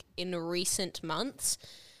I think in recent months,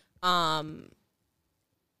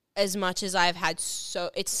 as much as I've had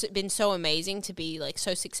it's been so amazing to be like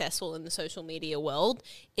so successful in the social media world,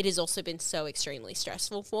 it has also been so extremely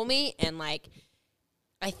stressful for me. And like,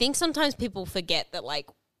 I think sometimes people forget that like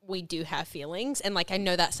we do have feelings. And like, I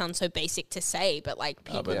know that sounds so basic to say, but like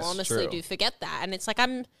people but it's honestly true. do forget that. And it's like,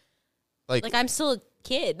 I'm Like I'm still a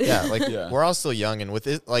kid. yeah, like Yeah. we're all still young, and with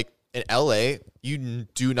it, like in LA, you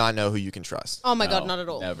do not know who you can trust. Oh my God, No, not at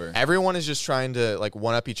all. Never. Everyone is just trying to like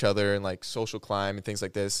one up each other and like social climb and things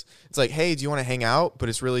like this. It's like, hey, do you want to hang out? But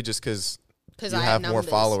it's really just because you I have more numbers.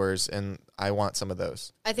 followers, and I want some of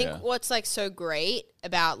those. I think Yeah. what's like so great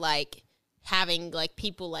about like having like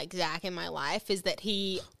people like Zach in my life is that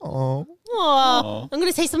he Oh, I'm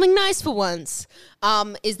gonna say something nice for once.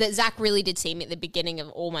 Is that Zach really did see me at the beginning of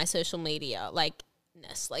all my social media like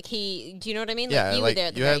he, do you know what I mean? yeah, like you like were there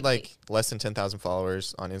at the you very had like less than 10,000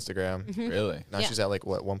 followers on Instagram. Really? Now Yeah. she's at like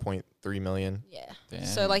what 1.3 million. Yeah. Damn.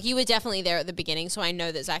 So like you were definitely there at the beginning. So I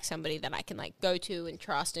know that Zach's somebody that I can like go to and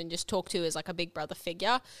trust and just talk to as like a big brother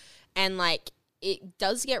figure. And like it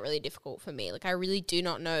does get really difficult for me. Like I really do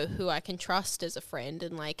not know who I can trust as a friend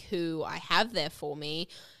and like who I have there for me.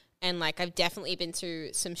 And like I've definitely been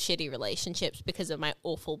through some shitty relationships because of my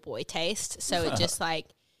awful boy taste. So it just like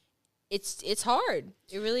it's hard.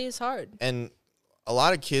 It really is hard. And a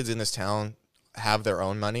lot of kids in this town have their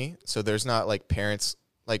own money, so there's not like parents.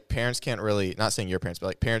 Like parents can't really, not saying your parents, but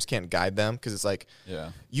like parents can't guide them because it's like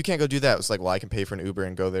Yeah. you can't go do that. It's like, well, I can pay for an Uber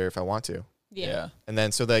and go there if I want to. Yeah. And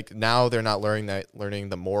then so like now they're not learning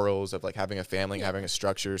the morals of like having a family, having a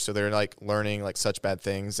structure. So they're like learning like such bad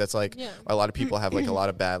things. That's like Yeah. a lot of people have like a lot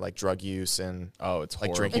of bad like drug use and Oh, it's like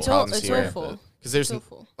horrible. drinking It's problems it's here. awful. Because there's It's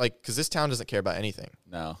awful. like because this town doesn't care about anything.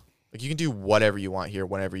 No. Like you can do whatever you want here,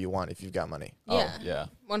 whenever you want if you've got money. Yeah. Oh, yeah.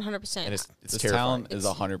 100%. And it's This terrifying. town is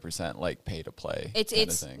 100% like pay to play. It's kinda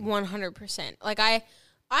it's thing. 100%. Like I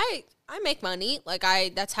make money. Like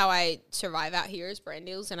that's how I survive out here as brand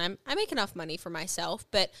deals, and I make enough money for myself.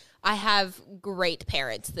 But I have great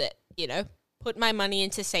parents that put my money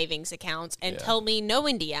into savings accounts and tell me, no,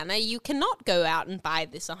 Indiana, you cannot go out and buy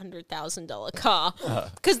this $100,000 car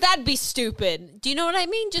because that'd be stupid. Do you know what I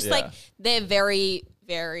mean? Just like Yeah. they're very,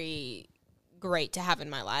 very great to have in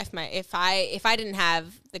my life. If I didn't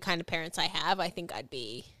have the kind of parents I have, I think I'd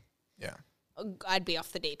be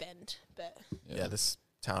off the deep end. But yeah, this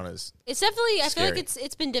town is. It's definitely. I feel scary. like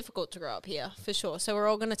it's been difficult to grow up here for sure. So we're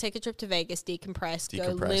all going to take a trip to Vegas, decompress,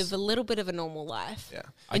 go live a little bit of a normal life. Yeah,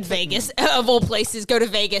 in Vegas of all places, go to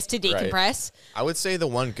Vegas to decompress. Right. I would say the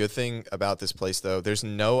one good thing about this place, though, there's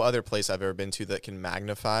no other place I've ever been to that can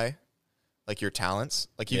magnify like your talents.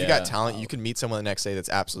 Like if you got talent, you can meet someone the next day that's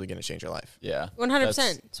absolutely going to change your life. Yeah, 100%.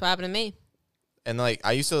 That's what happened to me. And like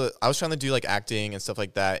I was trying to do like acting and stuff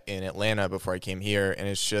like that in Atlanta before I came here, and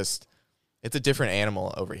it's a different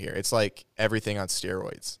animal over here. It's like everything on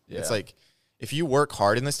steroids. Yeah. It's like if you work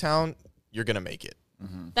hard in this town, you're gonna make it.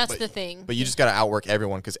 Mm-hmm. That's the thing. But you just gotta outwork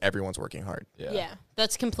everyone because everyone's working hard. Yeah,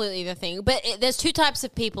 that's completely the thing. But there's two types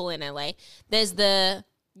of people in LA. There's the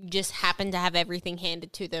just happen to have everything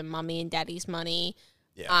handed to them, mommy and daddy's money.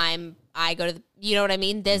 Yeah. I go to the, you know what I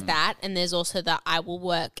mean? There's that, and there's also that I will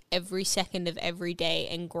work every second of every day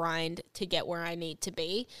and grind to get where I need to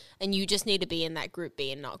be, and you just need to be in that group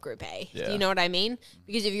B and not group A. Yeah. Do you know what I mean?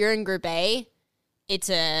 Because if you're in group A, it's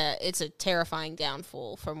a terrifying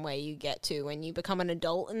downfall from where you get to when you become an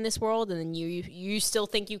adult in this world, and then you still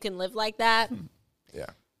think you can live like that. Yeah.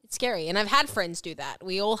 It's scary, and I've had friends do that.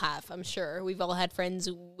 We all have, I'm sure. We've all had friends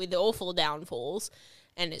with awful downfalls.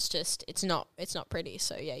 And it's not pretty.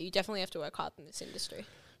 So, yeah, you definitely have to work hard in this industry.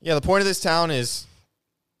 Yeah, the point of this town is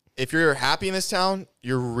if you're happy in this town,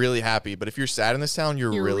 you're really happy. But if you're sad in this town,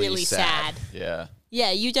 you're really sad. Yeah.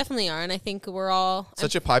 Yeah, you definitely are. And I think we're all...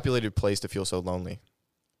 Such a populated place to feel so lonely.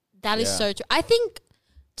 That is so true. I think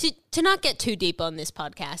to not get too deep on this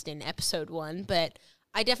podcast in episode 1, but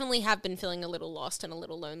I definitely have been feeling a little lost and a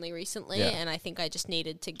little lonely recently. Yeah. And I think I just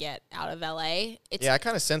needed to get out of LA. I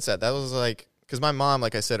kind of sense that. That was like... Because my mom,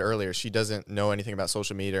 like I said earlier, she doesn't know anything about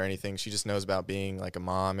social media or anything. She just knows about being like a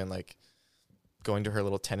mom and like going to her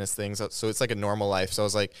little tennis things. So it's like a normal life. So I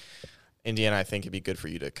was like, Indiana, I think it'd be good for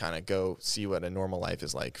you to kind of go see what a normal life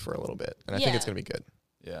is like for a little bit. And I think it's going to be good.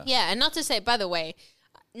 Yeah. Yeah. And not to say, by the way,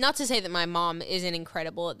 not to say that my mom isn't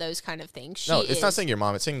incredible at those kind of things. It's not saying your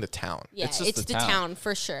mom. It's saying the town. Yeah, it's the town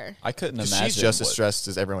for sure. I couldn't imagine. She's just as stressed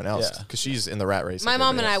as everyone else because she's in the rat race. My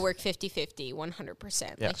mom and I work 50-50,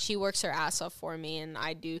 100%. Yeah. Like she works her ass off for me, and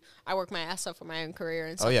I work my ass off for my own career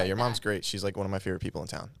and stuff. Oh yeah, your mom's great. She's like one of my favorite people in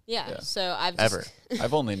town. Yeah. So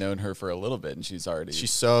I've only known her for a little bit, and she's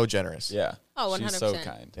so generous. Yeah. Oh, 100%. She's so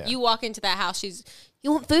kind. Yeah. You walk into that house,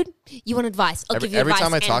 you want food? You want advice? I'll give you advice. Every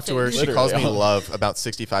time I talk to her, food. she calls me love about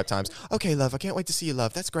 65 times. Okay, love, I can't wait to see you,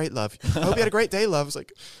 love. That's great, love. I hope you had a great day, love. I was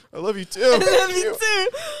like, I love you too. I love you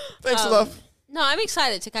too. Thanks, love. No, I'm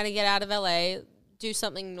excited to kind of get out of LA, do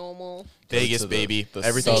something normal. Vegas, baby.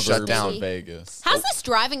 Everything's shut down. Vegas. How's this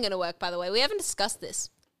driving going to work, by the way? We haven't discussed this.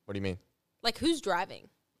 What do you mean? Like, who's driving?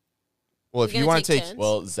 Well, if you want to take...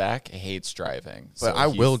 Well, Zach hates driving. But I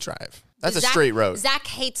will drive. That's a straight road. Zach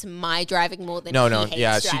hates my driving more than he hates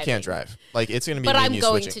driving. She can't drive. Like, it's going to be But I'm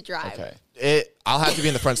going switching. to drive. Okay. I'll have to be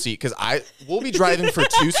in the front seat because we'll be driving for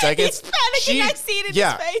 2 seconds. He's panicking. I see it in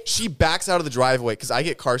his face. She backs out of the driveway because I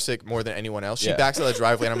get car sick more than anyone else. She backs out of the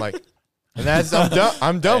driveway and I'm like, and that's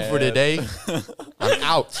I'm done for today. I'm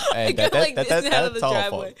out. I go like this out of the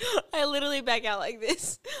driveway. I literally back out like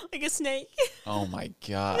this, like a snake. Oh my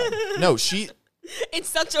God. No, It's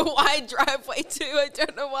such a wide driveway too. I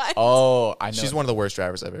don't know why. Oh, I know. She's one of the worst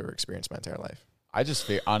drivers I've ever experienced my entire life.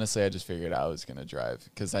 Honestly, I just figured I was gonna drive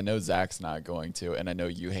because I know Zach's not going to, and I know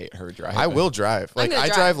you hate her driving. I will drive. Like I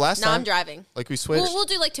drive last time. No, I'm driving. Like we switched. We'll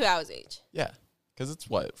do like 2 hours each. Yeah, because it's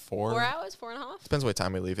what 4 hours, 4.5. Depends what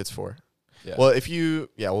time we leave. It's 4. Yeah. Well,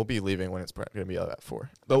 we'll be leaving when it's gonna be at 4.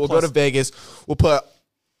 But we'll go to Vegas.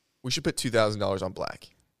 We should put $2,000 on black.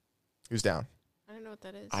 Who's down? I don't know what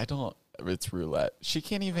that is. I don't. It's roulette. She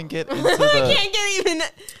can't even get into I can't get even.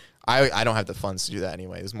 I don't have the funds to do that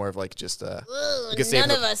anyway. It's more of like just none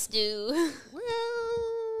of us do.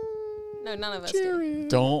 No, none of us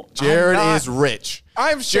do. Jared is rich.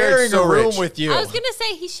 I'm sharing a room with you. I was gonna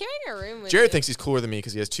say he's sharing a room with Jared thinks he's cooler than me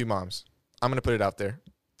because he has 2 moms. I'm gonna put it out there.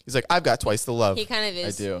 He's like, I've got twice the love. He kind of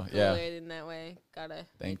is. I do. Yeah. In that way.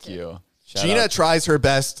 Thank you. Gina tries her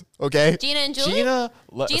best. Okay. Gina and Julie. Gina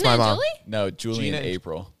that's my mom. Julie? No, Julie and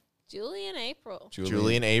April. Julie and April.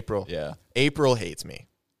 Julie and April. Yeah. April hates me.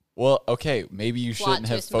 Well, okay, maybe you shouldn't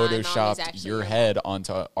have photoshopped your head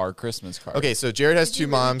onto our Christmas card. Okay, so Jared has 2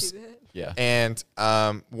 moms. Yeah. And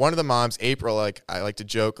one of the moms, April, like I like to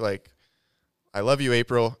joke, like, I love you,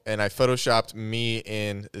 April. And I photoshopped me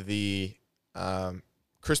in the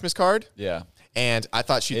Christmas card. Yeah. And I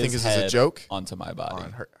thought she'd think this is a joke. Onto my body.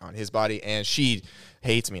 On his body. And she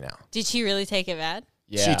hates me now. Did she really take it bad?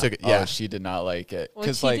 Yeah. She took it. Yeah. Oh, she did not like it.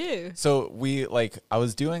 What'd she do? So I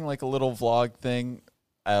was doing like a little vlog thing,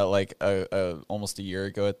 almost a year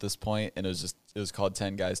ago at this point, and it was called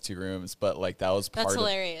 10 Guys, 2 Rooms, but like that was part That's of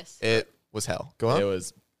hilarious. It was hell. Go on. It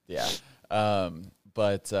was, yeah.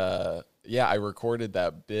 I recorded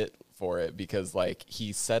that bit for it because like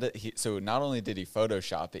he set it. So not only did he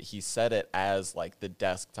Photoshop it, he set it as like the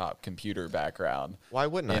desktop computer background. Why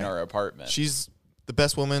wouldn't in I? our apartment? She's the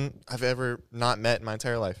best woman I've ever not met in my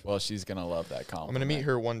entire life. Well, she's gonna love that compliment. I'm gonna meet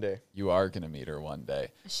her one day. You are gonna meet her one day.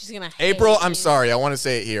 She's gonna hate April, me. I'm sorry. I want to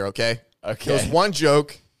say it here, okay? Okay. It was one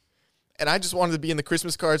joke, and I just wanted to be in the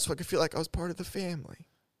Christmas card so I could feel like I was part of the family.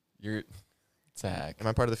 You're Zach. Am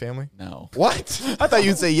I part of the family? No. What? I thought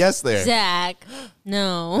you'd say yes there. Zach.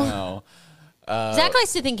 No. No. Zach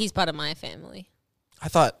likes to think he's part of my family. I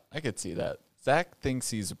thought I could see that. Zach thinks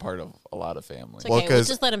he's a part of a lot of family. It's Well, okay. We'll 'cause-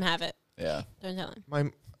 just let him have it. Yeah. Don't tell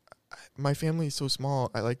him. my family is so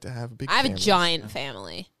small. I like to have a big I have family. a giant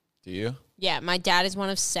family. Do you? Yeah, my dad is one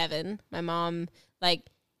of 7. My mom,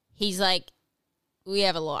 he's like, we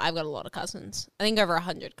have a lot. I've got a lot of cousins. I think over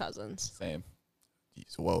 100 cousins. Same.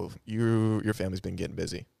 Whoa, your family's been getting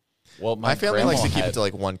busy. Well, My family likes to keep it had, to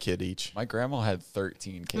like 1 kid each. My grandma had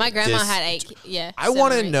 13 kids. My grandma This- had 8. Yeah. I 7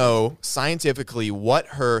 want or to 8. know scientifically what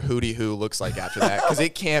her hootie hoo looks like after that because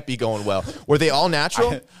it can't be going well. Were they all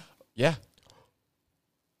natural? Yeah.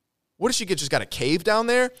 What did she get? Just got a cave down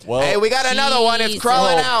there? Well- Hey, we got another one. It's Jesus.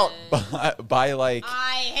 crawling out. By like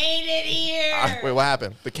I hate it here. Wait, what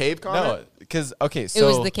happened? The cave comment? no, because okay, It so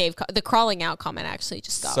was the cave. The crawling out comment actually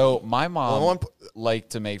just got me. So my mom Well,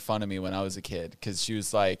 liked to make fun of me when I was a kid because she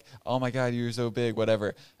was like, "Oh my god, you're so big,"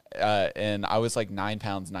 whatever. And I was like 9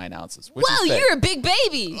 pounds 9 ounces. Which Wow, is thick. you're a big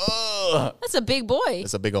baby. Ugh. That's a big boy.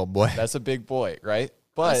 It's a big old boy. That's a big boy, right?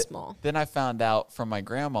 But small. then I found out from my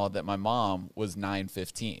grandma that my mom was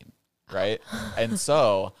 9'15", right? And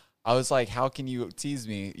so I was like, "How can you tease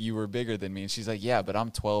me? You were bigger than me." And she's like, "Yeah, but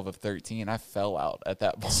I'm 12 of 13. I fell out at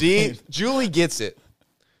that point." See, Julie gets it.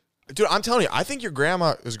 Dude, I'm telling you, I think your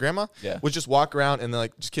grandma, Yeah. would just walk around and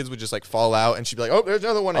like just kids would just like fall out and she'd be like, "Oh, there's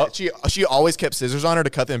another one." Oh. She always kept scissors on her to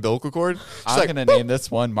cut the umbilical cord. She's I'm like, gonna "Boop." name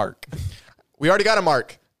this one Mark. We already got a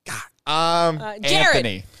Mark. God. Jared.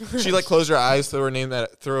 Anthony. She like closed her eyes, throw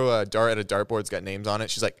a dart at a dartboard. It's got names on it.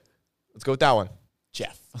 She's like, "Let's go with that one."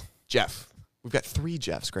 Jeff. We've got 3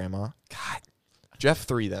 Jeffs, Grandma. God. Jeff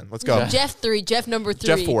 3 then. Let's go. Jeff 3. Jeff number 3.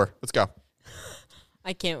 Jeff 4. Let's go.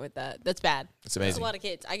 I can't with that. That's bad. It's That's amazing. a lot of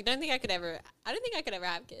kids. I don't think I could ever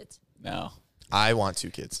have kids. No. I want 2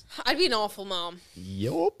 kids. I'd be an awful mom.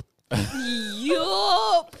 Yup.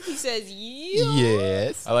 Yup. He says yup.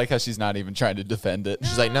 Yes. I like how she's not even trying to defend it.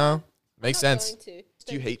 She's like, no, makes I'm not sense. going to.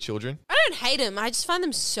 Do you hate children? I don't hate them. I just find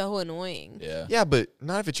them so annoying. Yeah. Yeah, but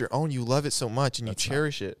not if it's your own. You love it so much and you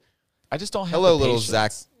cherish it. I just don't have Hello, the little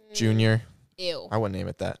patience. Zach Jr. Ew. I wouldn't name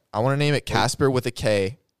it that. I want to name it Casper with a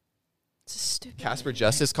K. It's a stupid Casper name.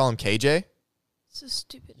 Justice, call him KJ. It's a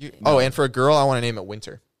stupid You- name. Oh, and for a girl, I want to name it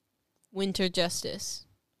Winter. Winter Justice.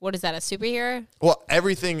 What is that, a superhero? Well,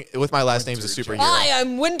 everything with my last name is a Winter superhero. I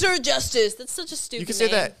am Winter Justice. That's such a stupid You can say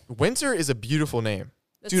name. that. Winter is a beautiful name.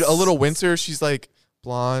 That's Dude, a little Winter, she's like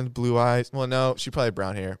blonde, blue eyes. Well, no, she probably had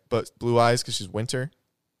brown hair, but blue eyes because she's Winter.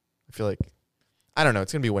 I feel like, I don't know.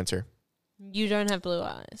 It's going to be Winter. You don't have blue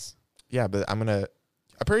eyes. Yeah, but I'm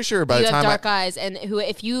pretty sure by You the have time dark eyes, and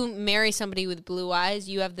if you marry somebody with blue eyes,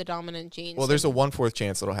 you have the dominant genes. well, there's a 1/4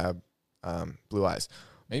 chance it'll have blue eyes.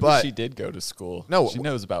 Maybe But- she did go to school. No. She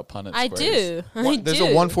knows about Punnett I squares. do. There's a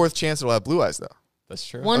 1/4 chance it'll have blue eyes, though. That's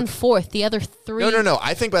true. 1/4. The other 3. No.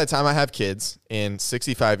 I think by the time I have kids in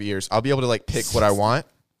 65 years, I'll be able to like pick what I want.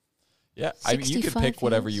 Yeah. I mean, you can 65 pick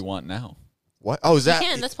whatever years. you want now. What? Oh, is You that?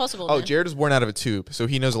 can. That's possible. Oh, now. Jared was born out of a tube, so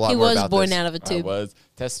he knows a lot He more was about born this. out of a I tube. was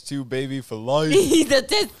test tube baby for life. the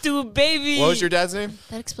test tube baby. What was your dad's name?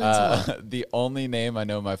 That explains a lot. The only name I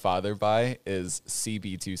know my father by is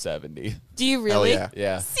CB270. Do you Hell really? yeah.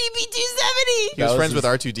 Yeah. CB270. He was was friends his- with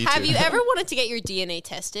R2D2. Have you ever wanted to get your DNA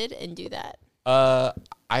tested and do that? I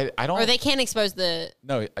don't. Or they can't expose the.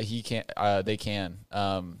 No, he can't. They can.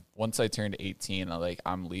 Once I turned 18,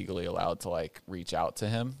 I'm legally allowed to like reach out to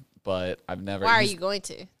him, but I've never. Why are he's- you going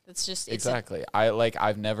to? That's just it's Exactly.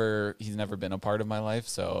 He's never been a part of my life,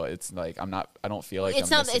 so it's like I don't feel like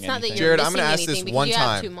It's I'm not. missing It's not that anything. you're Jared, I'm missing gonna ask this anything because one you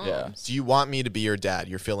have 2 time. moms. Yeah. Do you want me to be your dad?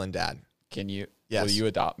 You're feeling dad. Can you? Yes. Will you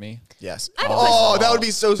adopt me? Yes. I have a Oh, that would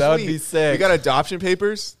be so sweet. That would be sick. We got adoption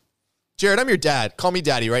papers. Jared, I'm your dad. Call me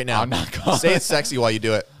daddy right now. I'm not calling- Say it sexy while you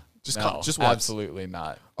do it. Just No, call, just once. absolutely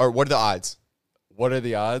not. Or what are the odds? What are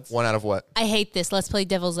the odds? 1 out of what? I hate this. Let's play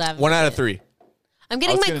devil's advocate. 1 out of 3. I'm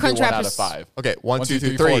getting my crunch wrap wrap. out of 5. Okay, 1,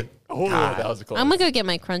 2, 3. Oh, that was close. I'm gonna go get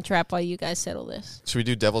my crunch wrap while you guys settle this. Should we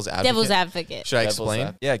do devil's advocate? Devil's advocate. Should I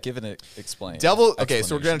explain? Yeah, give it explain. Okay,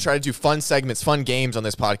 so we're going to try to do fun segments, fun games on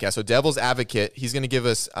this podcast. So devil's advocate, he's going to give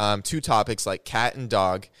us 2 topics like cat and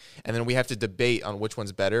dog, and then we have to debate on which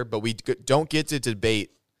one's better, but we don't get to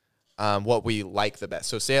debate what we like the best.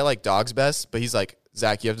 So say I like dogs best, but he's like,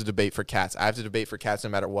 Zach, you have to debate for cats. I have to debate for cats no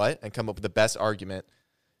matter what and come up with the best argument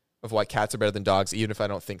of why cats are better than dogs, even if I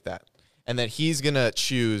don't think that. And then he's going to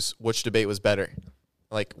choose which debate was better,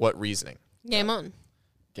 like what reasoning. Game on.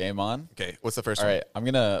 Game on. Okay, what's the first All one? right, I'm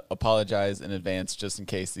going to apologize in advance just in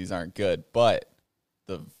case these aren't good. But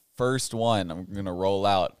the first one I'm going to roll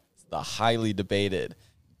out is the highly debated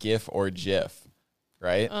GIF or GIF,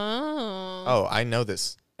 right? Oh, I know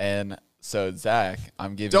this. And so, Zach,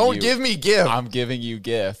 I'm giving Don't you... give me GIF. I'm giving you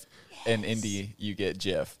GIF, and Indy, you get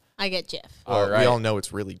GIF. I get GIF. Well, All right. We all know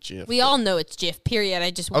it's really GIF. We all know it's GIF, period.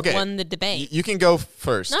 I just won the debate. You can go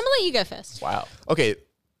first. No, I'm going to let you go first. Wow. Okay,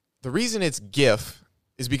 the reason it's GIF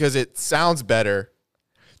is because it sounds better.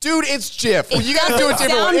 Dude, it's GIF. It You gotta do it doesn't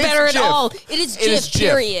different. sound It's better at GIF. all. It is GIF,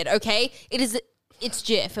 GIF. period, okay? It's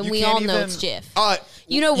GIF, and You we can't all know even- it's GIF.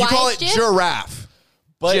 You know why You call it's it GIF? giraffe.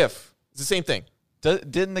 But- GIF. It's the same thing.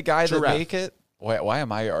 Didn't the guy Giraffe. that make it... Why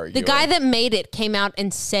am I arguing? The guy that made it came out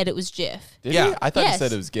and said it was GIF. Did Yeah. he? I thought he Yes.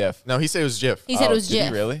 said it was GIF. No, he said it was GIF. He said it was did GIF.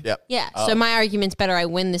 he really? Yep. Yeah, so my argument's better. I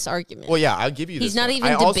win this argument. Well, yeah, I'll give you this He's not one.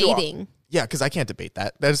 even I also- debating. Yeah, because I can't debate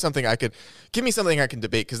that. That is something I could... Give me something I can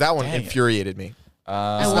debate, because that one Dang it. infuriated me. It's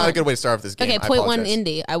I not a won. good way to start off this game. Okay, I point 1 apologize.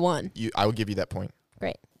 Indy. I won. I will give you that point.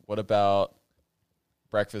 Great. What about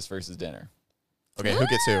breakfast versus dinner? Okay, who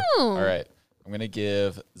gets who? Oh. All right. I'm going to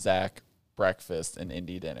give Zach breakfast and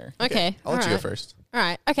Indy dinner. Okay. I'll let you go alright. first. All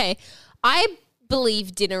right. Okay. I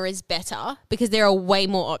believe dinner is better because there are way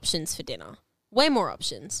more options for dinner. Way more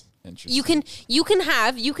options. Interesting. You can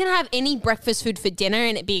have any breakfast food for dinner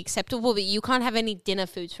and it be acceptable, but you can't have any dinner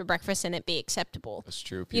foods for breakfast and it be acceptable. That's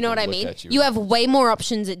true. You know what I People mean? look at You have way more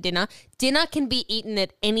options at dinner. Dinner can be eaten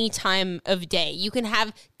at any time of day. You can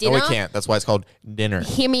have dinner. No, it can't. That's why it's called dinner.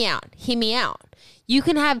 Hear me out. Hear me out. You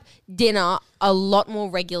can have dinner a lot more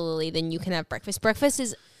regularly than you can have breakfast. Breakfast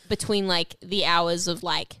is between like the hours of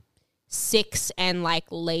like 6 and like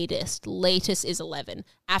latest. Latest is 11.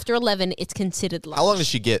 After 11, it's considered lunch. How long does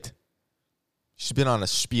she get? She's been on a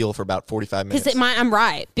spiel for about 45 minutes. Because I'm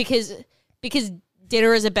right. Because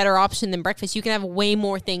dinner is a better option than breakfast. You can have way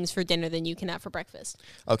more things for dinner than you can have for breakfast.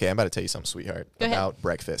 Okay, I'm about to tell you something, sweetheart, Go ahead. about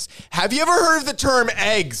breakfast. Have you ever heard of the term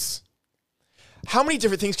eggs? How many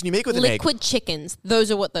different things can you make with an egg? Liquid chickens. Those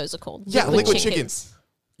are what those are called. Yeah, liquid chickens.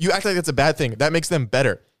 You act like that's a bad thing. That makes them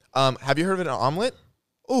better. Have you heard of an omelet?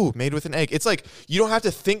 Ooh, made with an egg. It's like you don't have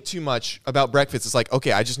to think too much about breakfast. It's like,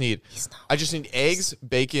 okay, I just need eggs,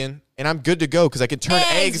 bacon, and I'm good to go because I can turn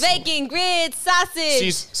eggs. bacon, grits,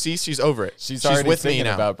 sausage. She's over it. She's already with me thinking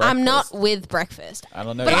now. about breakfast. I'm not with breakfast. I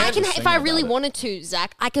don't know. But You're I can, just if I thinking really about it. wanted to,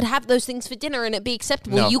 Zach, I could have those things for dinner and it'd be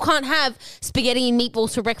acceptable. No. You can't have spaghetti and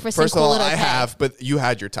meatballs for breakfast First and of call all, it okay. I have, but you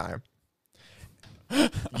had your time.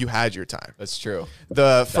 You had your time. That's true.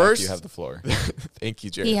 The Zach, first, you have the floor. thank you,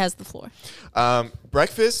 Jerry. He has the floor.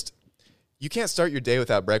 Breakfast, you can't start your day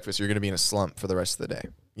without breakfast. You're going to be in a slump for the rest of the day.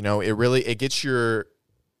 You know, it gets your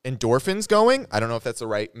endorphins going. I don't know if that's the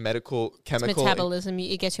right medical It's chemical. metabolism.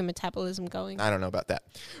 It gets your metabolism going. I don't know about that.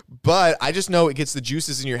 But I just know it gets the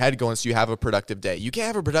juices in your head going so you have a productive day. You can't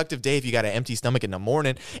have a productive day if you got an empty stomach in the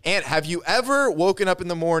morning. And have you ever woken up in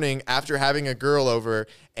the morning after having a girl over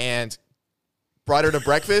and brought her to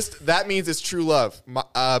breakfast? That means it's true love.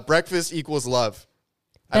 Breakfast equals love.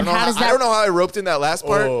 I But don't know how does I that- don't know how I roped in that last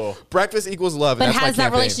part. Oh. Breakfast equals love. But and that's how my does that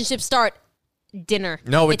campaign. relationship start? Dinner.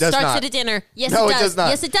 No, it does starts not. at a dinner. Yes, No, it it does. does not.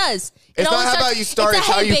 Yes, it does. It's It not always how starts- about you start, a it's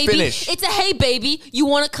how hey, you baby. finish. It's a hey, baby. You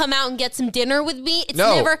want to come out and get some dinner with me? It's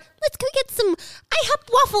No. never, let's go get some IHOP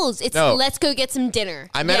waffles. It's No. let's go get some dinner.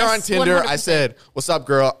 I met her on Yes, Tinder. 100%. I said, "What's up,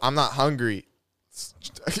 girl? I'm not hungry.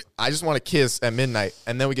 I just want to kiss at midnight."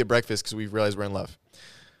 And then we get breakfast because we realize we're in love.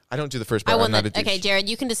 I don't do the first I part. won I'm not that. a douche. Okay, Jared,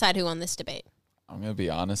 you can decide who won this debate. I'm going to be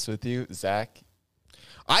honest with you, Zach.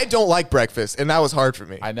 I don't like breakfast, and that was hard for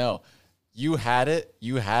me. I know. You had it.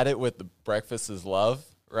 You had it with the breakfast is love,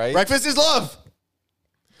 right? Breakfast is love.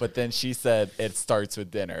 But then she said it starts with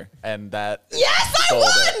dinner, and that Yes, I sold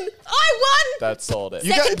won. it. I won. That sold it.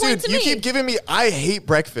 You Second got, point dude. to You me. keep giving me. I hate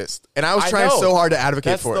breakfast, and I was I trying know. so hard to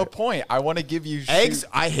advocate That's for the it. point. I want to give you Eggs,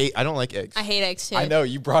 I hate. I don't like eggs. I hate eggs too. I know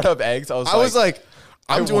you brought up eggs. I was like,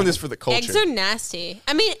 I'm doing want- this for the culture. Eggs are nasty.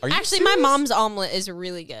 I mean, Are you actually, my serious? mom's omelet is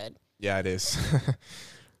really good. Yeah, it is.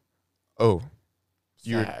 Oh,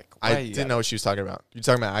 Zach, I why you didn't know what she was talking about. You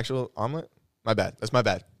talking about actual omelet? My bad. That's my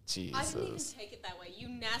bad. Jesus. take it that way.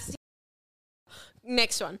 nasty.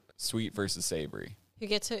 Next one. Sweet versus savory. Who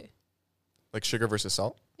gets who? Like sugar versus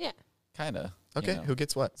salt? Yeah. Kind of. Okay, who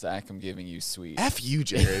gets what? Zach, I'm giving you sweet. F you,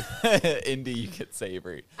 Jared. Indy, you get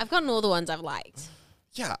savory. I've gotten all the ones I've liked.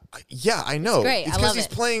 Yeah, I know. It's great. I because love he's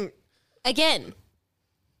it. playing. Again,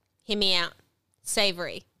 hear me out.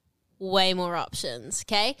 Savory. Way more options,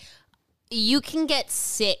 okay? You can get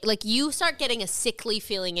sick. Like, you start getting a sickly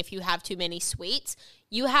feeling if you have too many sweets.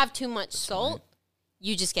 You have too much salt,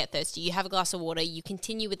 you just get thirsty. You have a glass of water. You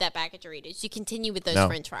continue with that bag of Doritos. You continue with those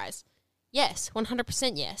French fries. Yes,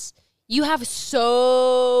 100% yes. You have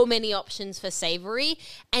so many options for savory,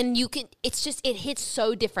 and you can. It's just, it hits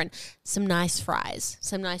so different. Some nice fries,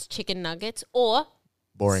 some nice chicken nuggets, or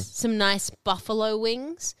Boring. some nice buffalo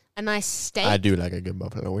wings, a nice steak. I do like a good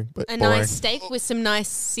buffalo wing, but A boring. nice steak with some nice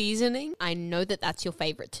seasoning. I know that that's your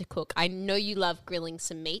favorite to cook. I know you love grilling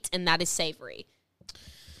some meat, and that is savory.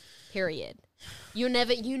 Period. You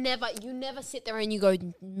never sit there and you go,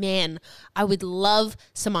 man, I would love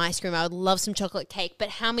some ice cream. I would love some chocolate cake. But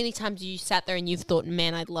how many times have you sat there and you've thought,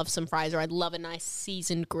 man, I'd love some fries, or I'd love a nice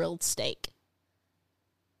seasoned grilled steak?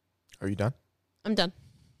 Are you done? I'm done.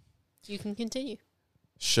 You can continue.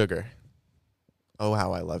 Sugar. Oh,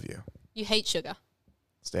 how I love you. You hate sugar.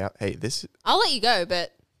 Stay out. Hey, this I'll let you go,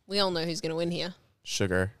 but we all know who's going to win here.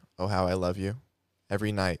 sugar. Oh, how I love you.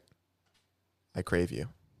 Every night, I crave you.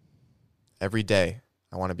 Every day,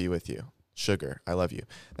 I want to be with you. Sugar, I love you.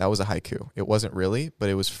 That was a haiku. It wasn't really, but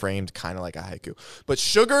it was framed kind of like a haiku. But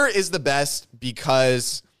sugar is the best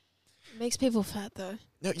because, It makes people fat, though.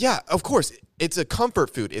 no, yeah, of course. It's a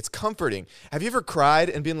comfort food. It's comforting. Have you ever cried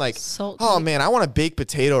and been like, Salty. oh, man, I want a baked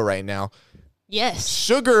potato right now? Yes.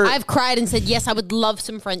 Sugar. I've cried and said, yes, I would love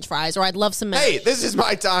some French fries, or I'd love some Hey, this is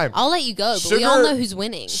my time. I'll let you go, but we all know who's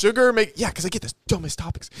winning. Sugar because I get the dumbest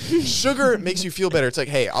topics. Sugar makes you feel better. It's like,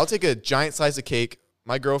 hey, I'll take a giant slice of cake.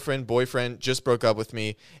 My girlfriend, boyfriend just broke up with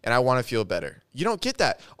me, and I want to feel better. You don't get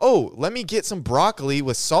that. Oh, let me get some broccoli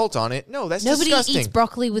with salt on it. No, that's Nobody disgusting. eats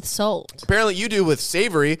broccoli with salt. Apparently you do with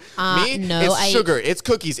savory. Me, No, it's sugar. It's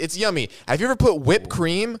cookies. It's yummy. Have you ever put whipped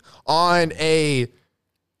cream on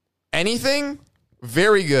anything?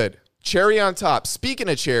 Very good. Cherry on top. Speaking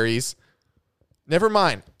of cherries, never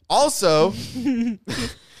mind. Also,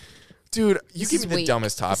 dude, you give me the weak.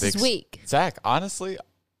 dumbest topics. This is weak. Zach, honestly,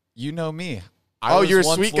 you know me. You're a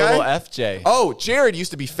once sweet little guy? FJ. Oh, Jared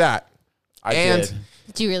used to be fat. I and- did.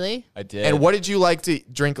 Did you really? I did. And what did you like to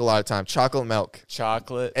drink a lot of time? Chocolate milk.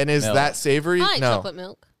 Chocolate. And is milk. that savory? I like No. chocolate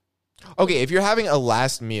milk. Okay, if you're having a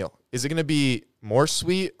last meal, is it going to be more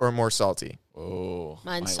sweet or more salty? Oh,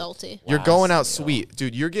 Mine's salty. You're last going out meal. sweet.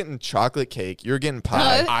 Dude, you're getting chocolate cake. You're getting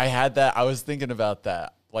pie. No. I had that. I was thinking about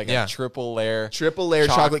that. Like Yeah. a triple layer. Triple layer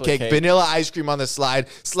chocolate cake, vanilla ice cream on the slide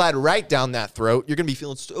right down that throat. You're going to be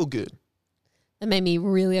feeling so good. That made me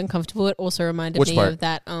really uncomfortable. It also reminded Which me part? of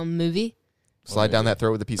that movie. Slide down that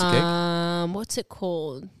throat with a piece of cake. What's it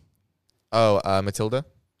called? Matilda?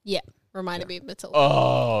 Yeah, reminded me of Matilda.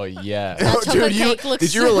 Oh, yeah. That chocolate cake looks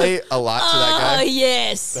did you so- relate a lot to that Oh guy?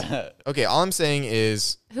 yes. Okay, all I'm saying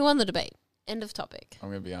is Who won the debate? End of topic. I'm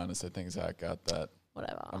going to be honest. I think Zach got that.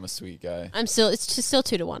 Whatever. I'm a sweet guy. It's just still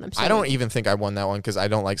 2-1. I'm sorry. I don't even think I won that one because I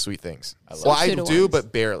don't like sweet things. love Well, I 2-1s. do,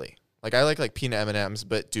 but barely. Like I like peanut M&Ms,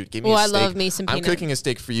 but dude, give me Oh, a I steak. love me some I'm peanut. cooking a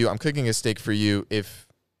steak for you. I'm cooking a steak for you if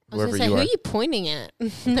I was whoever gonna say, you who are. are you pointing at? no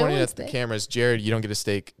Pointing one's at the there. cameras. Jared, you don't get a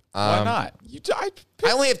steak. Why not?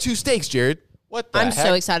 I only have 2 steaks, Jared. What the I'm heck?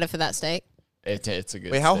 so excited for that steak It's a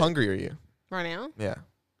good Wait, how steak. hungry are you? right now. Yeah.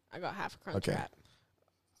 I got half a crunch Okay. wrap.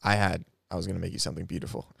 I was going to make you something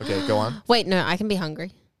beautiful. Okay, go on. Wait, no, I can be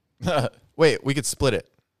hungry. Wait, we could split it.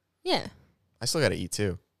 Yeah. I still got to eat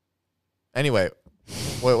too. Anyway,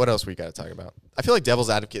 what else we got to talk about? I feel like Devil's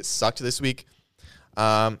Advocate sucked this week.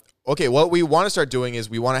 Okay, what we want to start doing is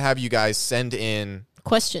we want to have you guys send in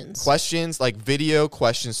Questions. like video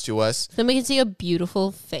questions to us. Then we can see your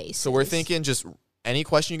beautiful face. So we're thinking just any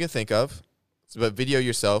question you can think of, but video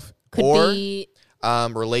yourself. Could or be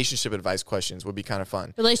relationship advice questions would be kind of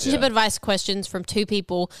fun. relationship advice questions from 2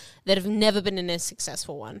 people that have never been in a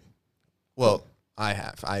successful one. Well, I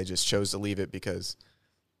have. I just chose to leave it because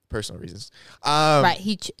personal reasons.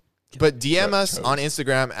 Right. But DM us on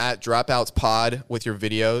Instagram at DropoutsPod with your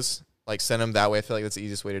videos. Like send them that way. I feel like that's the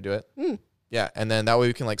easiest way to do it. Yeah, and then that way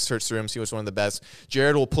we can like search through them, see what's one of the best.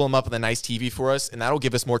 Jared will pull them up on the nice TV for us, and that'll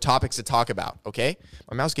give us more topics to talk about. Okay?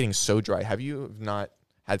 My mouth's getting so dry. Have you not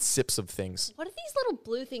had sips of things? What are these little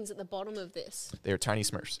blue things at the bottom of this? They are tiny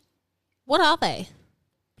Smurfs. What are they?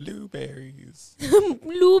 Blueberries.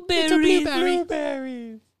 Blueberries.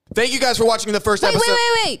 Thank you guys for watching the first Wait, episode.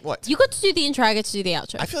 wait. What? You got to do the intro. I get to do the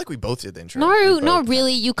outro. I feel like we both did the intro. No, We not both-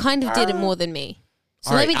 really. You kind of did it more than me.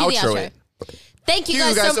 So let me do the outro. Thank you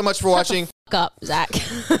guys so much for watching. Fuck up, Zach.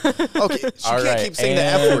 Okay, she can't keep saying the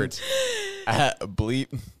F word. Bleep.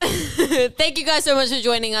 Thank you guys so much for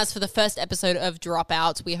joining us for the first episode of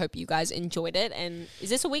Dropouts. We hope you guys enjoyed it. And is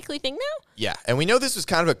this a weekly thing now? Yeah, and we know this was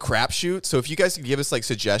kind of a crapshoot, so if you guys could give us like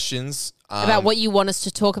suggestions about what you want us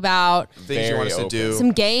to talk about, things you want us to do,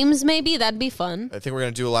 some games maybe, that'd be fun. I think we're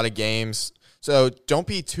gonna do a lot of games. So don't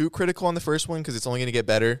be too critical on the first one because it's only gonna get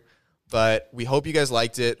better. But we hope you guys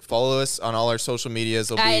liked it. Follow us on all our social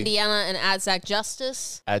medias. At Indiana and at Zach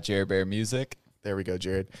Justice. At Jared Bear Music. There we go,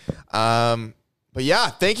 Jared. But yeah,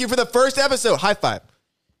 thank you for the first episode. High five.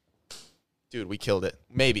 Dude, we killed it.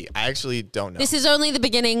 Maybe. I actually don't know. This is only the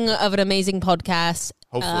beginning of an amazing podcast.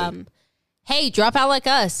 Hopefully. Hey, drop out like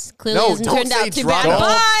us. Clearly hasn't turned out too bad. Don't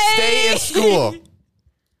Bye. stay in school.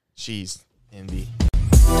 Jeez, Indy.